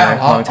stopped going there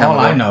a long time all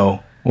I ago.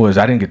 know was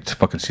I didn't get to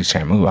fucking see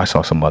Shamu. I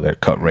saw some other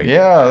cut rate.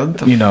 Yeah, what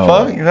the You know.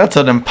 fuck? That's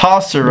an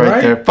imposter right,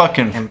 Right? there.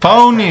 Fucking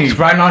phony. He's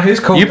riding on his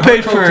coat. You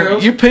paid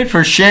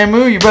for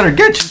Shamu. You better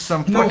get you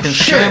some No fucking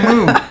shit.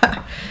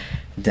 Shamu.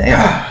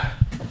 Damn.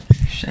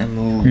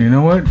 Shamu. You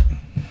know what?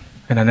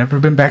 And I never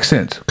been back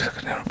since because I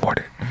could never afford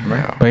it.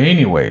 Wow. But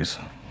anyways,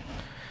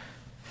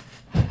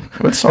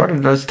 What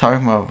started us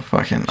talking about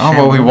fucking?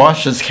 Oh, what we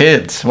watched as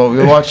kids. What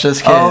we watched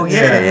as kids. Oh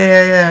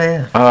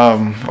yeah.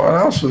 What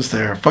else was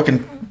there?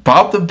 Fucking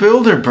Bob the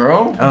Builder,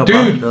 bro. Oh,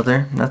 Dude,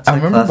 Builder. That's I a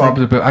remember classic. Bob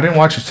the Builder. I didn't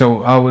watch it,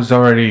 so I was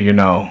already,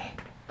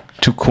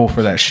 too cool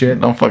for that shit.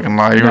 Don't fucking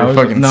lie. You No, were it was-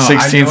 fucking no, I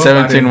 16, know about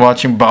 17 it.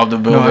 watching Bob the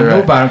No, Builder. I know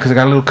right? about it because I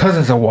got little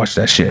cousins that watch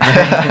that shit.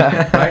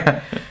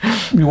 Right?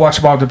 You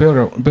watch Bob the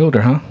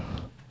Builder, huh?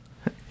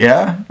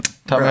 Yeah.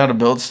 Taught me how to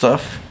build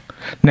stuff.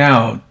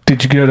 Now,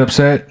 did you get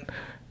upset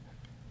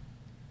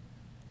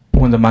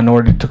when the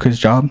minority took his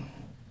job?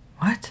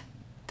 What?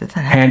 Did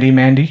that happen? Handy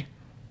Mandy?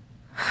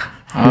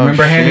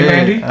 Remember Handy shit.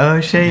 Mandy?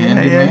 Oh shit! Yeah,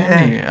 Handy yeah,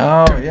 Mandy.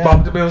 yeah. Oh, yeah.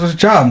 Bob the Builder's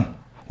job.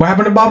 What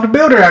happened to Bob the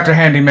Builder after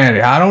Handy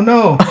Mandy? I don't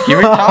know. He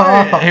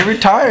retired. He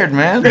retired,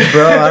 man.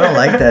 Bro, I don't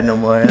like that no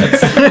more.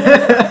 That's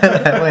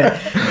that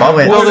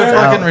went Well, they're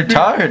south. fucking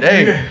retired.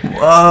 Hey,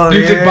 Whoa,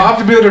 Dude, dude. did Bob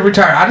the Builder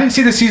retire? I didn't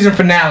see the season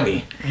finale.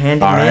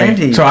 Handy All right.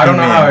 Mandy. So I don't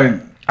came know how in.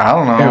 it, I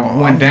don't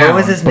know. went down. What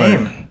was his but-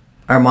 name?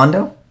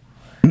 Armando?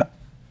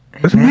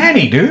 It's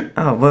Manny, dude.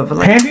 Oh, but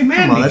like, Handy come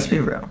Mandy. on, let's be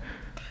real.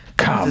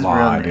 Come his on,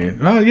 real name?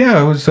 dude. Oh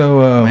yeah, it was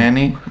so.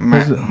 Manny,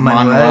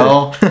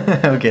 Manuel.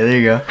 Okay, there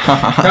you go.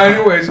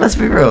 Anyways, Let's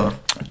be real.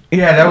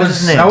 yeah, that What was was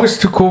his name? I was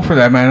too cool for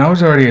that, man. I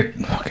was already.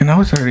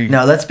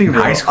 No, let's be in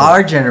real. high school.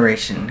 Our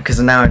generation, because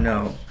now I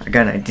know. I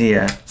got an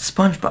idea.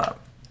 SpongeBob.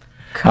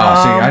 Oh, see,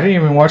 I didn't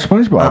even watch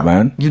SpongeBob,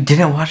 man. You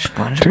didn't watch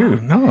SpongeBob?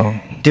 Dude, no.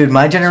 Dude,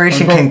 my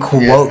generation can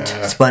quote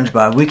Yeah.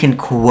 SpongeBob. We can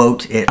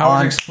quote it I was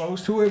on.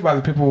 exposed to it by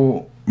the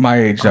people my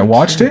age that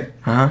watched it,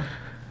 Huh?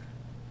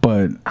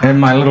 but and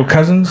my little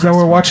cousins that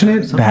were watching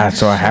it.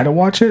 So I had to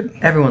watch it.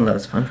 Everyone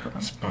loves SpongeBob.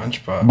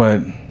 SpongeBob.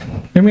 But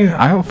I mean,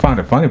 I found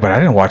it funny, but I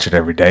didn't watch it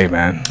every day,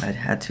 man. I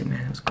had to,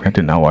 man. It was I great.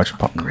 did not watch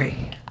it. Great.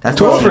 That's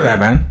Too old what- for that,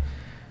 man.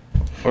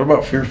 What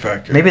about Fear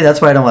Factor? Maybe that's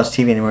why I don't watch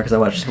TV anymore, because I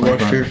watch You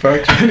watch Fear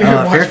SpongeBob.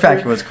 Factor? Fear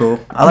Factor was cool.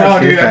 I like No,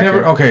 Fear dude, Factor. I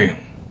never. Okay,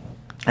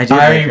 I do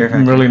like Fear I'm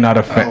Factor. really not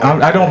a fan.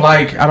 I don't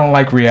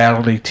like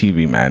reality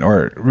TV, man,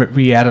 or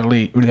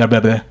reality blah, blah,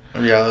 blah,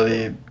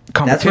 Reality.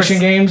 competition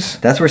games.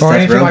 That's where or Seth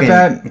anything Rogen like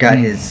that. got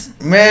his.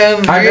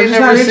 Man, I'm you ain't just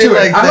not never into seen it.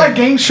 like I that. like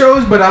game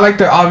shows, but I like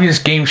the obvious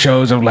game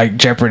shows of like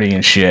Jeopardy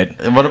and shit.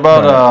 What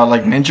about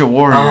like Ninja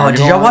Warrior? Oh, You did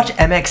y'all don't- watch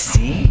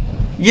MXC?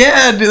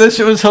 Yeah, dude, that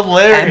shit was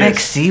hilarious.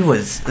 MXC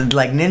was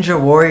like Ninja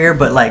Warrior,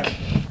 but like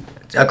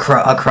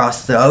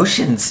across the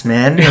oceans,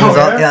 man. It Oh, was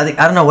all, yeah?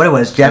 I don't know what it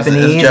was.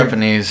 Japanese. It's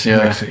Japanese, yeah.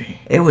 Let's see.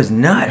 It was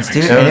nuts,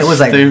 dude, It and it was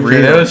like stupid.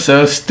 real. It was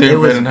so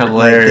stupid and like,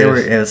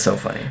 hilarious. it was so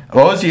funny.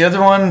 What was the other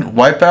one?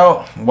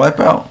 Wipeout.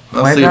 Wipeout.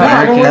 That's the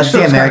Wipeout? American. That's the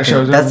those kind of American.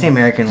 shows. That's the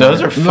American. Those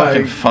one. are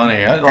fucking Like,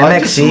 funny. I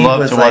just MXC love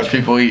was to watch like-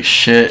 people eat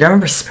shit. Do you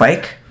remember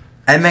Spike?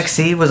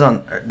 MXC was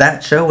on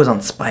that show was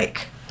on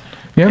Spike.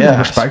 Yeah, I Yeah,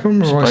 remember Spike. I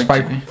remember when Spike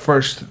Spike TV.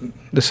 first.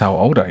 This is how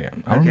old I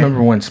am. I Okay.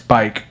 remember when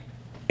Spike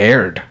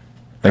aired,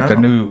 like the Oh.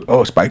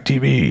 new Spike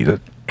TV.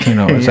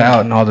 It's Yeah.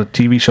 out, and all the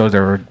TV shows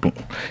that were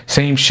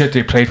same shit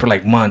they played for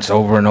like months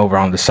over and over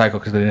on the cycle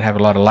because they didn't have a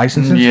lot of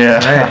licenses. Yeah.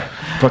 Right.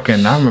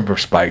 Fucking, I remember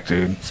Spike,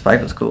 dude.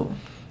 Spike was cool.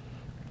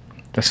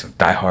 That's some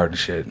Die Hard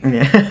shit.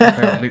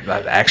 Yeah.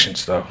 Like action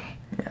stuff.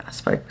 Yeah,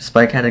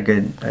 Spike had a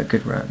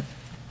good run.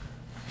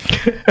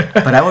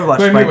 But I would watch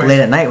But Spike anyways. late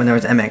at night when there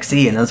was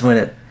MXC, and that's when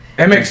it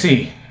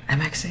MXC.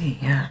 MXC,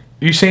 yeah.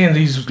 You saying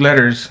these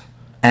letters?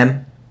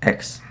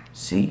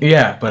 MXC.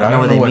 Yeah, but I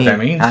don't know what that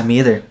means. Me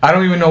either. I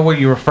don't even know what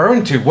you're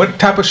referring to. What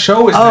type of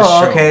show is this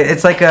Oh, show? okay.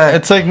 It's like a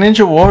It's like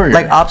Ninja Warrior.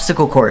 like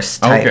obstacle course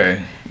type.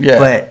 Okay. yeah.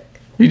 But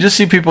you just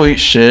see people eat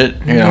shit.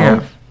 You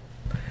know.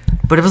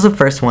 but it was the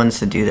first ones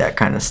to do that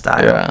kind of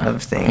style Yeah.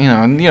 of thing. You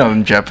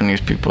know,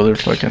 Japanese people, they're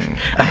fucking.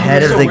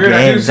 Ahead It's of so the weird.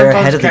 I do game. They're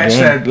ahead sometimes of the catch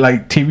game. that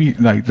like TV,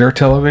 like their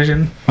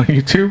television on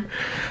YouTube.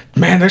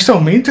 Man, they're so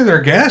mean to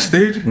their guests,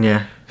 dude.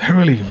 Yeah. They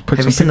really put Have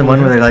some you seen the people one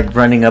in. where they're like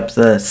running up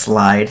the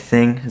slide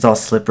thing? It's all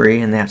slippery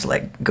and they have to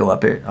like go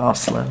up it all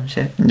slow and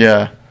shit.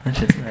 Yeah. That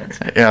shit's nuts.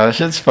 Yeah, that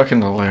shit's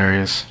fucking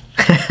hilarious.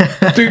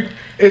 Dude,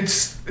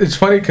 it's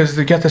funny because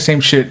they got the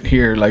same shit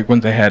here. Like when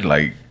they had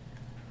like,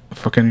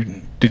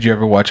 fucking. Did you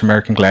ever watch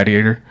American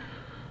Gladiator?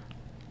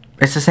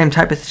 It's the same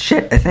type of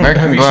shit, I think.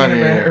 American Have you seen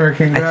Gladiator.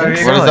 American I think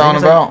Gladiator? so. What is that one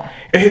it's like- about?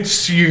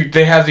 It's you.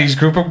 They have these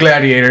group of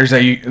gladiators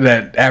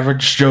that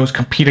average Joes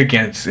compete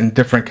against in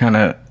different kind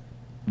of,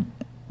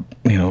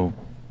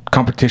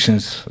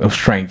 competitions of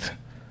strength,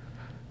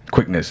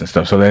 quickness, and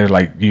stuff. So they're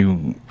like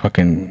you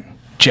fucking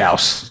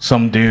joust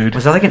some dude.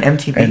 Was that like an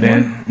MTV And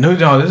one?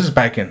 then this is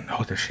back in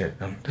this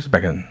is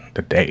back in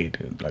the day,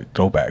 dude. Like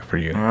throwback for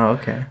you. Oh,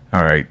 okay.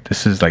 All right,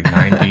 this is like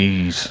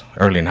 90s,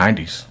 early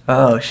 90s.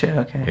 Oh, shit,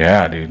 okay.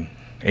 Yeah, dude.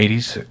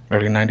 80s,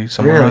 early 90s,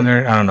 somewhere Really? around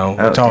there. I don't know.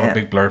 Oh, It's all damn. a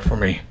big blur for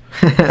me.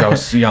 'Cause I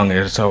was young.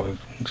 It's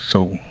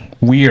so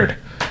weird.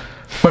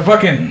 But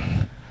fucking.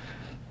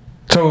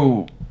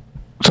 So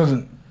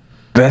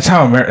that's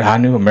how I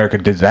knew America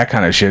did that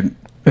kind of shit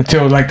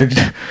until like they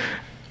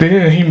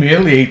didn't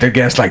humiliate the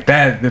guests like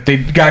that. That they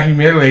got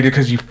humiliated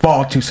because you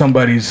fall to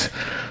somebody's.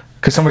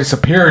 Because somebody's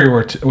superior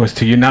was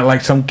to you, not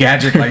like some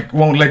gadget like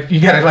won't let you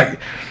gotta like.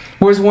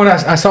 Where's one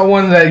I saw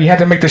one that you had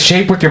to make the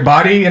shape with your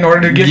body in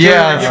order to get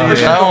Yeah, to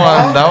see,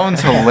 that one's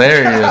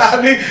hilarious.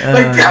 I mean,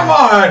 like come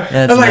on,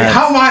 That's like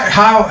nuts.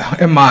 how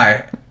am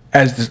I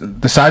as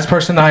the size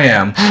person I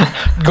am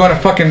gonna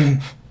fucking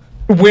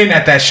win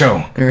at that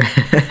show?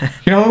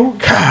 You know,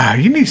 God,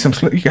 you need some.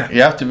 You got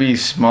You have to be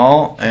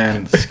small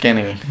and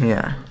skinny.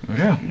 Yeah.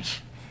 yeah,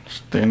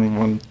 Stay in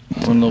one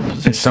little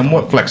position. it's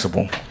somewhat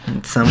flexible.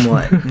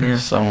 Somewhat. Yeah.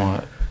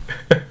 Somewhat.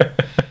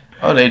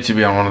 I would hate to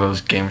be on one of those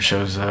game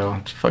shows though.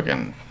 It's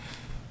fucking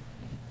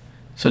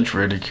such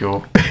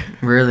ridicule.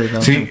 Really, though.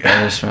 See,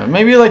 Embarrassment.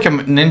 Maybe like a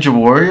Ninja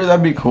Warrior,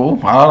 that'd be cool.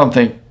 I don't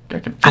think I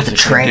could Have to physically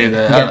train. do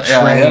that. You gotta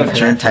I train gotta for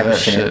train that type for of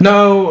that shit.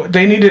 no,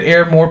 they need to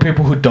air more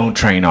people who don't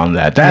train on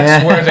that.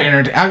 That's Yeah. where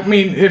the I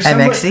mean, if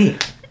somebody,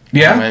 MXC.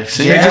 yeah, MXC.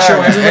 They just show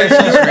Yeah, everybody.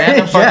 it's just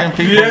random fucking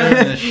people Yeah.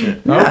 doing this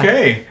shit.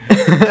 Okay,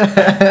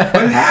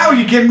 but now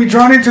you get me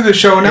drawn into the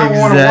show. Now I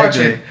want to watch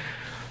Exactly. it.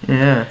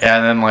 Yeah.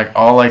 And then like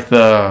all like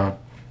the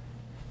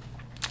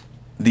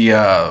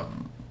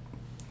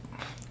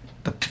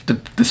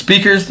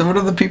speakers. What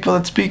are the people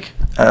that speak?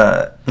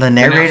 The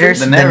narrators.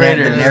 The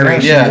narrators. The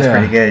narration is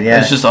pretty good. Yeah.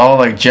 It's just all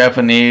like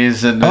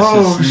Japanese and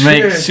this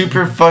make shit.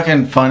 super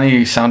fucking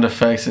funny sound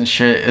effects and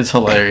shit. It's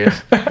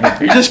hilarious.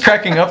 You're just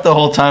cracking up the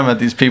whole time at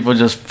these people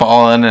just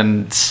falling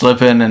and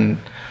slipping and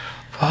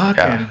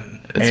Fucking.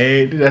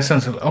 Hey, dude, that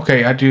sounds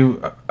okay. I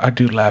do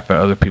laugh at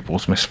other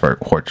people's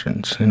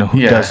misfortunes. You know who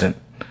doesn't?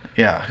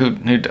 Yeah, who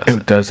doesn't? Who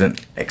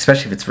doesn't?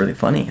 Especially if it's really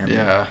funny.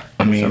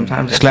 I mean,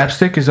 sometimes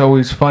slapstick is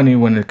always funny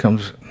when it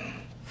comes.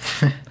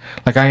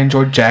 Like I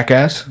enjoyed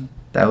Jackass,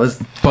 that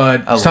was.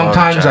 but I love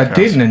sometimes I Jackass.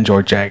 didn't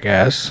enjoy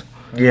Jackass.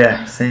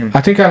 Yeah, same.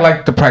 I think I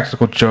liked the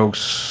practical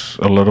jokes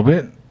a little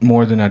bit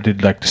more than I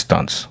did like the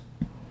stunts.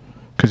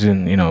 Cause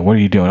then what are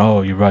you doing?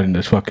 Oh, you're riding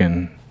this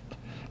fucking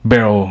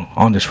barrel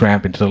on this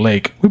ramp into the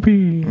lake.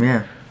 Whoopee.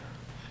 Yeah.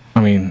 I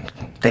mean,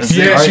 They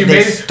you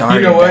made it. You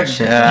know what?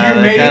 Yeah, you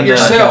they made it kinda-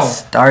 yourself.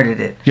 Started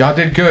it. Y'all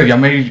did good. You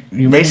made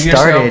it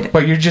started. yourself,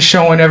 but you're just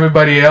showing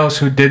everybody else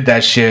who did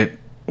that shit.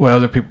 Well,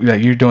 other people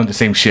that you're doing the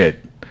same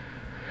shit.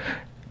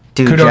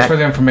 Dude, Kudos for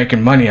them for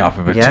making money off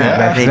of it.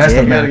 Yeah, too. they That's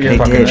did. the American They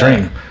fucking did.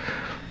 dream.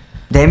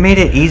 They made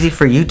it easy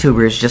for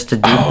YouTubers just to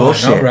do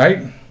bullshit. No, right?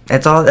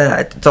 That's all.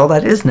 That's all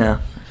that is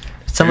now.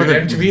 Some of the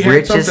MTV had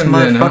richest something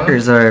then, huh?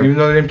 motherfuckers are. Even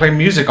though they didn't play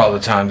music all the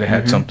time, they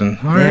had something.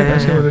 All right,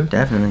 that's what it is.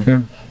 Definitely.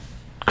 Yeah.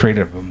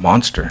 Created a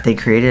monster. They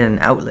created an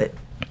outlet.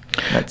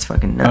 That's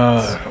fucking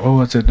nuts. What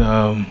was it?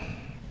 I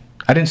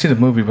didn't see the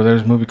movie, but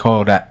there's a movie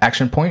called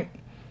Action Point.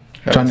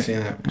 Haven't seen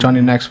it. Johnny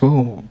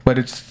Knoxville, but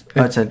it's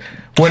a-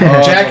 when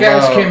Oh,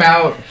 Jackass about- came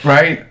out,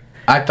 right?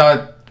 I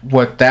thought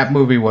what that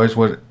movie was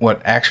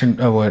what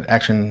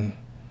Action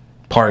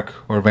Park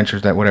or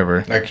Adventures that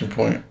whatever Action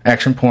Point.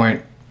 Action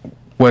Point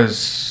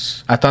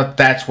was. I thought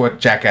that's what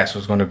Jackass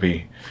was going to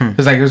be.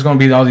 It's like it was going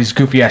to be all these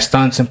goofy ass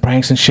stunts and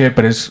pranks and shit,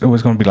 but it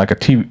was going to be like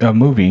a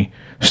movie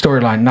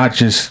storyline, not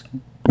just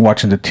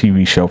watching the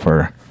TV show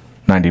for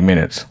 90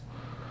 minutes.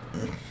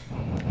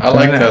 I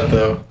like that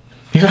though.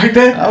 You like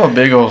that? I'm a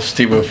big old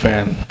Steve-O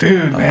fan.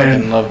 Dude, I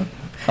man. fucking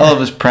I love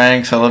his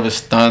pranks. I love his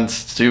stunts.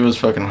 Steve was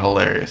fucking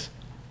hilarious.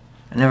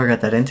 I never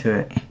got that into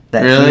it.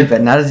 That Really? deep,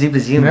 but not as deep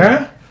as you.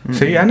 Yeah?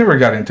 See, I never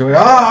got into it.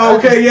 Oh,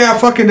 okay, yeah,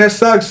 fucking that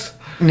sucks.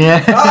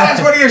 Yeah. Oh, that's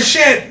funny as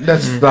shit.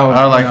 That's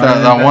I like that.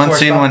 That that's one where I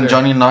scene stopped when there.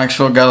 Johnny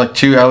Knoxville got like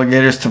 2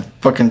 alligators to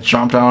fucking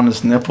jump down on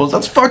his nipples.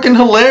 That's fucking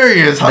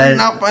hilarious. How did you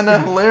not find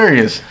that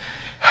hilarious?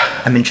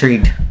 I'm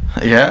intrigued.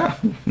 Yeah,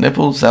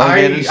 nipples,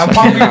 alligators.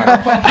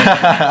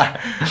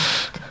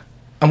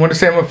 I'm going to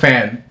say I'm a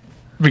fan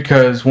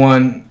because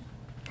one,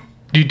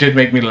 you did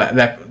make me laugh.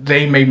 That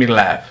they made me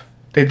laugh.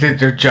 They did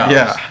their job.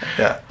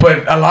 yeah.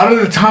 But a lot of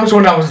the times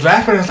when I was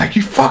laughing, I was like,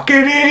 "You fucking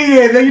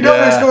idiot! You know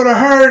that's Yeah. going to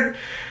hurt."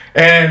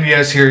 And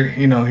yes,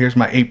 here's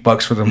my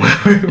 $8 for the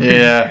movie.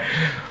 Yeah.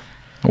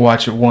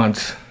 Watch it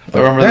once. I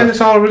remember That's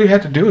all I really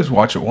had to do is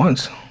watch it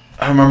once.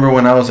 I remember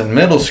when I was in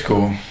middle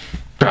school.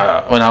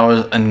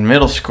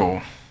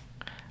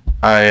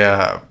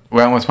 I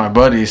went with my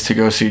buddies to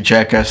go see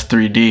Jackass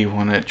 3D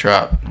when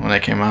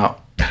it came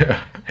out.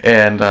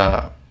 And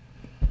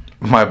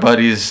my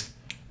buddy's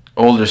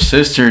older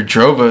sister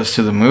drove us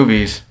to the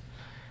movies,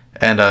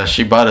 and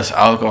she bought us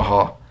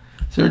alcohol.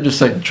 So we're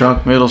just like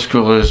drunk middle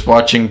schoolers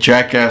watching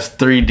Jackass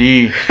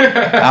 3D.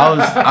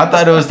 I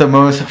thought it was the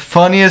most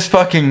funniest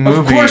fucking movie.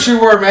 Of course you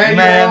were, man.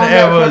 Man,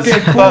 it was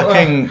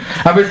fucking.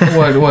 I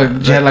mean, what?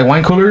 Did you have like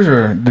wine coolers,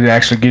 or did they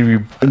actually give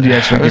you? Did they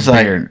actually It was give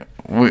like beer?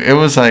 it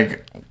was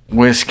like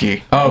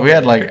whiskey. Oh, we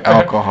had like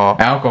alcohol.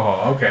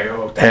 Alcohol. Okay.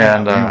 Oh,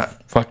 And, damn,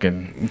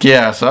 fucking.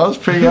 Yeah, so I was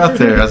pretty out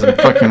there as a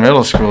fucking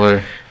middle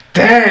schooler.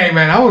 Dang,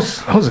 man, I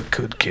was a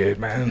good kid,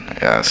 man.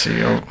 Yeah,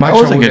 see, I My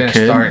was a trouble good didn't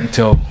kid. start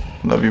until.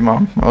 Love you,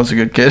 Mom. I was a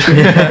good kid.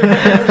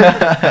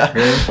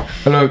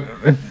 Look,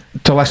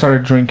 until I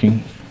started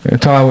drinking,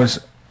 until I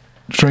was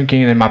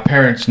drinking, and my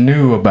parents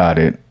knew about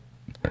it.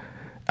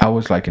 I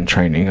was like in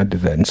training. I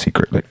did that in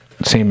secret, like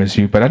same as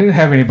you. But I didn't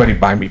have anybody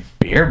buy me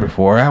beer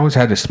before. I always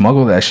had to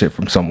smuggle that shit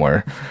from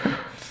somewhere,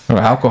 or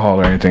alcohol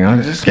or anything. I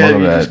just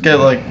smuggle that. Just get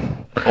like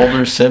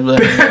older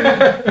sibling,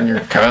 and your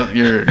cousin,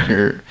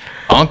 your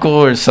uncle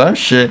or some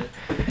shit.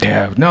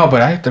 Yeah, no,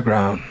 but I hit the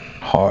ground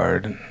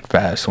hard and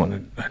fast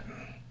when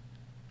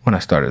I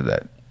started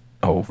that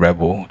whole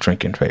rebel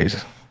drinking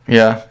phase.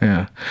 Yeah.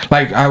 Yeah,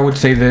 like I would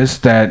say this,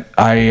 that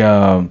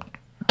I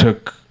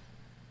took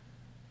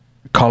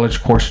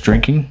college course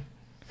drinking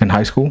in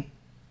high school.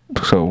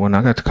 So when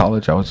I got to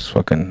college, I was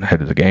fucking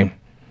ahead of the game.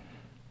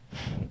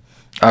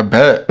 I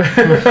bet.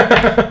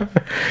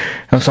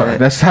 I'm sorry,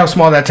 that's how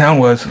small that town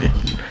was.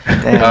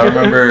 I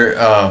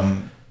remember.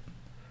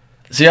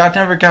 See, I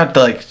never got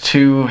like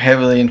too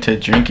heavily into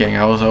drinking.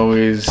 I was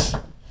always,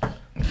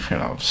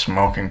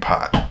 smoking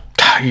pot.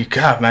 You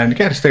got, man, you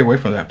gotta stay away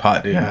from that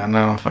pot, dude. Yeah,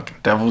 no, fucking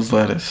devil's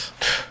lettuce.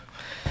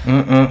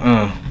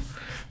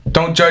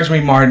 Don't judge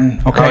me,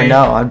 Martin. Okay. Oh,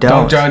 no, I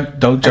don't.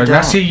 Don't judge. I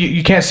I see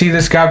you can't see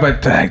this guy,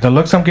 but the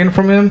looks I'm getting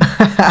from him.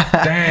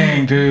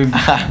 Dang, dude.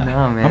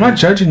 No, man. I'm not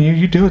judging you.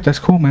 You do it. That's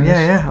cool, man. Yeah,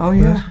 yeah. Oh,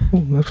 yeah. That's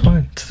cool. That's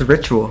fine. It's the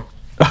ritual.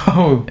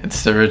 Oh,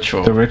 It's the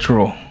ritual. the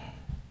ritual.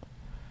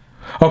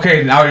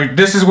 Okay, now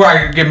this is where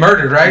I get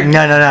murdered, right?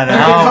 No.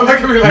 Don't look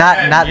at me like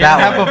that. Not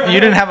that one. You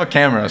didn't have a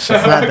camera, so.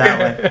 It's not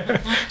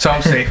that one. So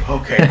I'm safe.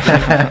 Okay.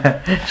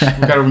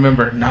 We gotta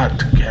remember not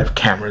to have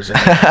cameras in.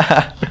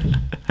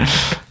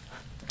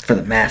 For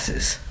the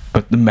masses.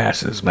 But the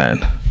masses, man.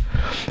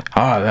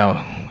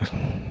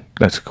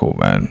 That's cool,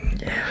 man.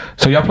 Yeah.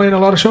 So y'all playing a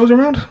lot of shows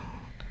around?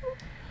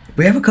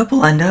 We have a couple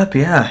lined up,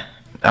 yeah.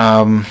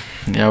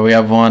 Yeah, we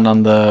have one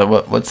on the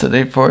what's the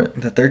date for it?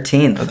 The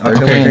 13th. The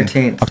October 13th.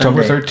 13th.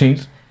 October Sunday.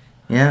 13th.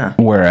 Yeah.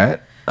 Where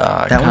at?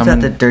 That one's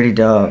at the Dirty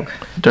Dog.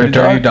 Dirty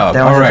Dirty Dog. Dog.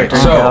 That All one's at right. the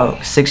Dirty So Dog,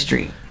 6th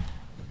Street.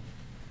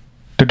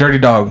 the Dirty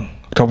Dog,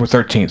 October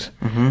 13th.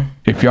 Mm-hmm.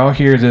 If y'all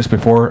hear this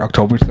before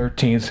October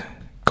 13th,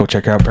 go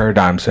check out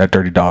Paradigms at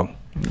Dirty Dog.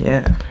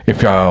 Yeah.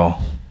 If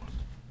y'all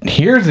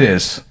hear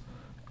this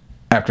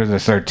after the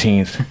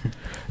 13th,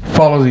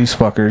 follow these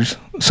fuckers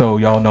so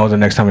y'all know the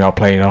next time y'all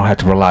play, you don't have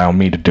to rely on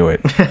me to do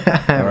it.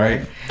 All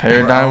right.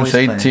 Paradigms We're always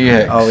playing.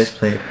 ATX. Always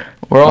play.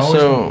 We're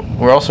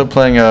also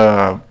playing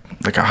a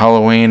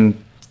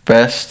Halloween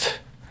fest.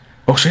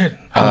 Oh shit!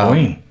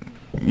 Halloween.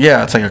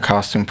 Yeah, it's like a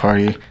costume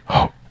party.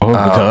 Duh.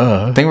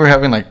 I think we're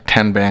having like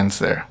 10 bands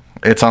there.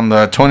 It's on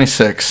the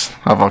 26th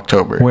of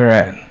October. Where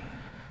at?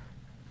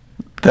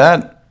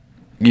 That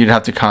you'd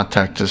have to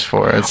contact us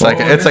for. It's like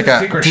this is a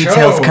secret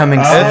Details show. coming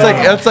soon.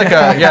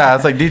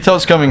 it's like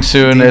details coming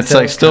soon. It's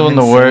like Details still in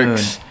the coming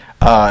works. soon.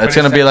 It's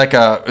gonna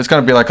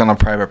be like on a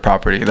private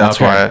property. That's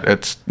Okay. why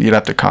you'd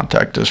have to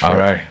contact us for. All it.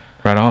 right.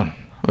 Right on.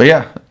 But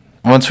yeah,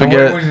 once we And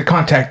get where to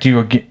contact you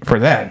again for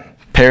that?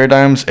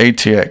 Paradigms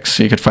ATX.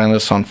 You could find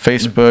us on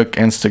Facebook,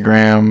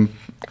 Instagram,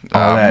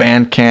 All that.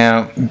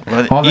 Bandcamp,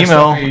 All that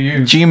email, stuff you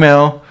use.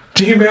 Gmail.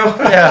 Gmail.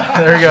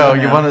 Yeah, there you go.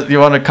 You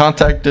want to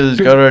contact us?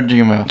 Go to our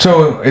Gmail.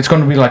 So it's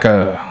going to be like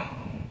a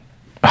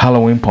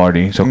Halloween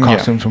party. So Yeah.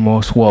 costumes are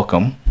most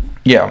welcome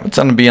Yeah, it's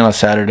gonna be on a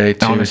Saturday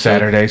too. on a so-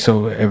 Saturday,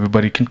 so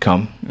everybody can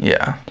come.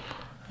 Yeah,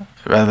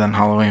 rather than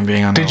Halloween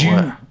being on.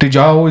 Did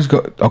y'all always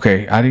go?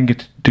 Okay, I didn't get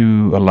to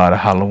do a lot of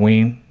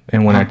Halloween,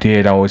 and when I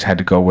did, I always had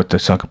to go with the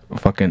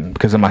fucking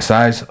because of my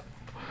size.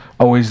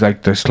 Always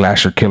like the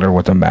slasher killer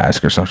with a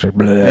mask or something.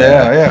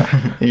 Yeah,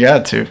 you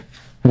got to.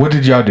 What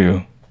did y'all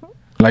do?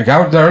 Like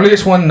the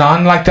earliest one,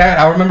 like that.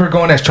 I remember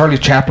going as Charlie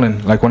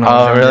Chaplin, like when I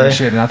was younger really? and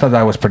shit, and I thought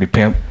that was pretty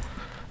pimp.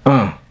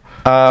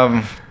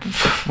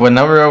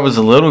 Whenever I was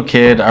a little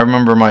kid, I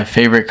remember my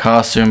favorite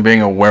costume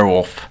being a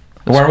werewolf.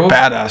 This Werewolf?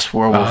 badass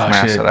werewolf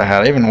mask shit. that I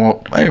had. I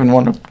even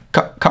won a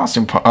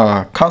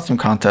costume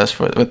contest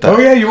with that. Oh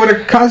yeah, you would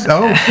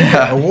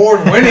have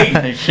award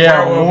winning.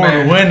 Yeah,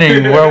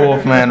 award-winning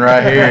werewolf man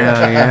right here.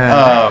 Hell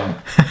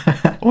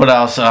yeah. What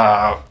else?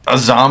 A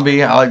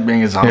zombie. I like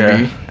being a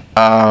zombie.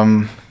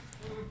 Yeah.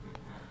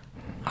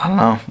 I don't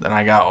know. Then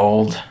I got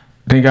old.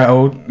 Then you got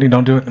old. You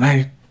don't do it.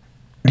 Man,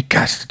 you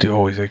got to do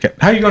always.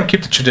 How you gonna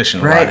keep the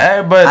tradition Right.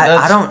 alive? But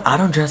I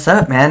don't dress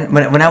up, man.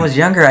 When I was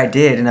younger, I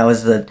did, and I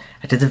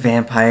did the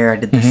vampire, I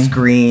did the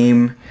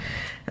scream,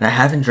 and I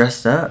haven't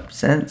dressed up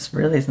since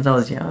I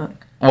was young.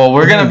 Well,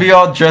 we're gonna be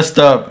all dressed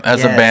up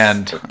as a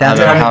band. That's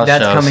at our coming. house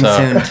That's show, coming so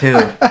soon too.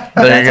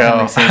 There you That's go.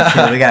 coming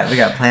soon, too. We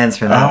got plans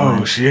for that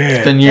one. Oh shit!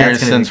 It's been That's years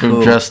gonna be since we've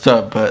cool. dressed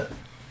up, but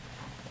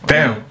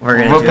Damn. We're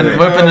gonna do it.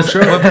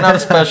 whipping out a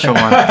special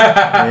one.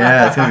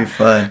 Yeah, it's gonna be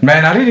fun.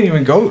 Man, I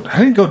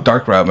didn't go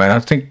dark route, man. I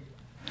think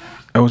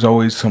it was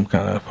always some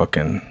kind of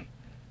fucking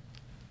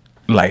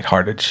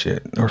lighthearted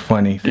shit or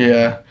funny.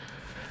 Yeah,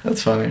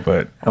 that's funny.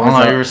 But I don't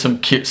know. You were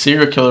some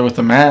serial killer with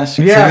a mask.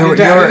 yeah, So I did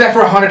that for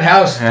a haunted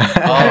house. It was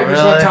one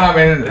really? time,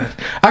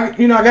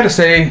 and I gotta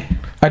say,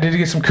 I did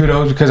get some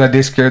kudos because I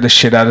did scare the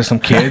shit out of some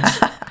kids.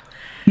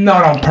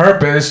 Not on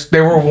purpose. They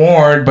were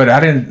warned, but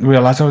I didn't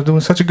realize I was doing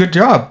such a good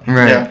job.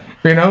 Right. Yeah.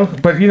 You know,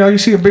 but you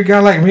see a big guy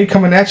like me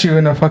coming at you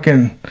in a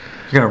fucking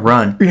You're gonna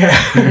run. like,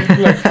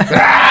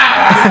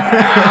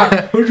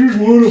 I just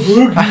want to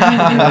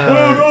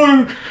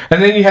hug you.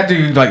 And then you have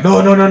to like,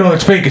 no,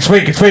 it's fake,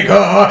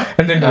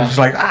 and then they're just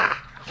like,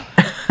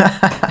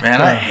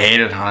 Man, I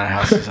hated haunted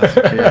houses as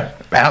a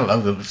kid. Man, I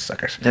love those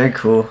suckers. They're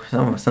cool.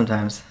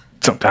 Sometimes.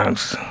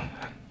 Sometimes.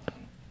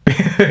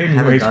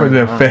 Anyways, for done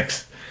the it, huh?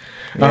 effects.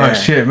 Yeah. Oh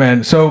shit,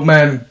 man. So,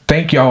 man,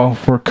 thank y'all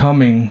for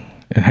coming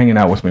and hanging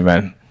out with me,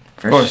 man.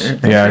 For course. sure.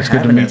 Yeah, it's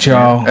good to meet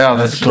y'all. Yeah,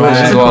 this is a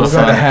Glad lot we're of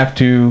gonna fun. have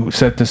to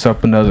set this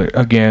up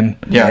again.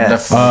 Yeah,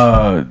 Yes.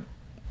 definitely.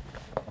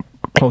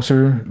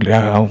 Closer.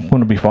 Yeah, I want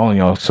to be following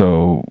y'all.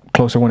 So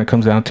closer when it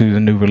comes down to the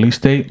new release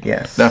date.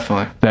 Yes.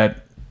 Definitely.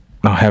 That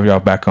I'll have y'all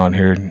back on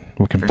here and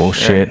we can For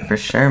bullshit Sure. For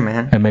sure,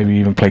 man. and maybe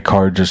even play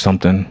cards or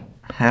something.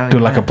 Hell Do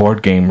like yeah. a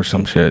board game or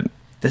some shit.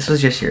 This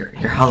was just your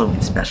Halloween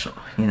special,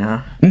 you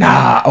know?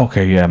 Nah.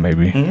 Okay. Yeah.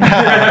 Maybe.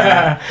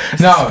 No.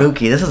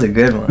 Spooky. This is a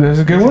good one. This is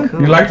a good one. cool.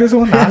 You like this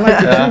one? I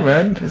like it Yeah. too,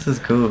 man. This is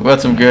cool. We got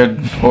some good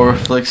horror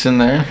flicks in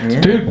there.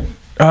 Yeah. Dude,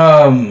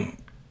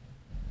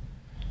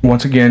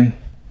 once again,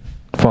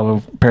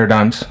 follow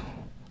Paradigms,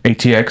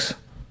 ATX.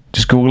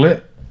 Just Google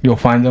it. You'll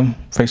find them.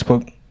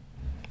 Facebook,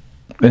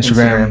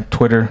 Instagram,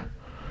 Twitter,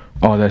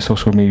 all that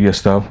social media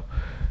stuff.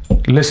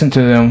 Listen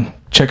to them.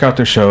 Check out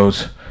their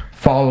shows.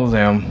 Follow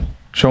them.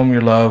 Show them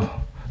your love.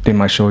 they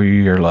might show you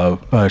your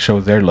love, show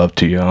their love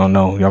to you. I don't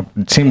know. Y'all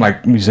seem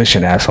like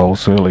musician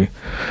assholes, really.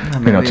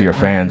 To your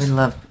fans. We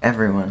love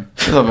everyone.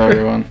 We love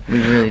everyone.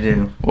 We really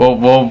do.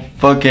 We'll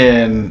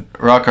fucking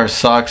rock our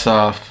socks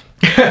off.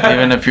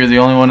 Even if you're the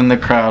only one in the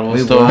crowd,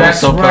 we'll still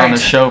put on a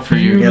show for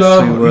you. You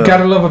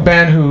gotta love a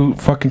band who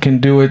fucking can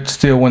do it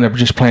still when they're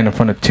just playing in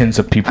front of tens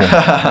of people.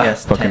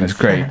 Yes, fucking is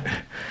great.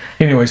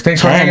 Anyways,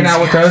 thanks for hanging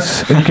out with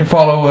us. And you can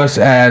follow us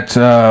at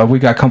We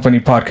Got Company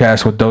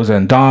Podcast with Doza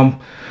and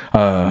Dom.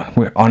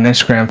 We're on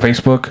Instagram,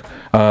 Facebook.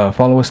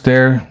 Follow us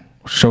there.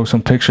 Show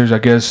some pictures, I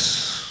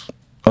guess,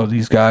 of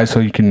these guys so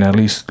you can at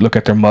least look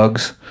at their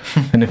mugs.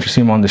 And if you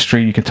see them on the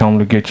street, you can tell them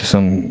to get you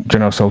some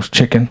General Tso's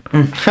chicken.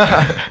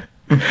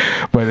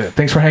 But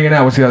thanks for hanging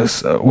out with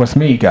us, with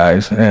me,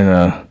 guys.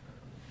 And,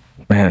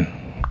 man,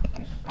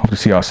 hope to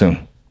see y'all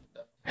soon.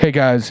 Hey,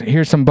 guys,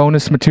 here's some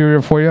bonus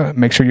material for you.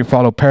 Make sure you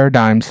follow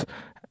Paradigms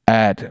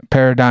at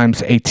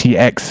Paradigms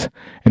ATX.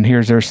 And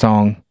here's their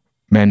song,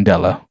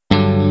 Mandela.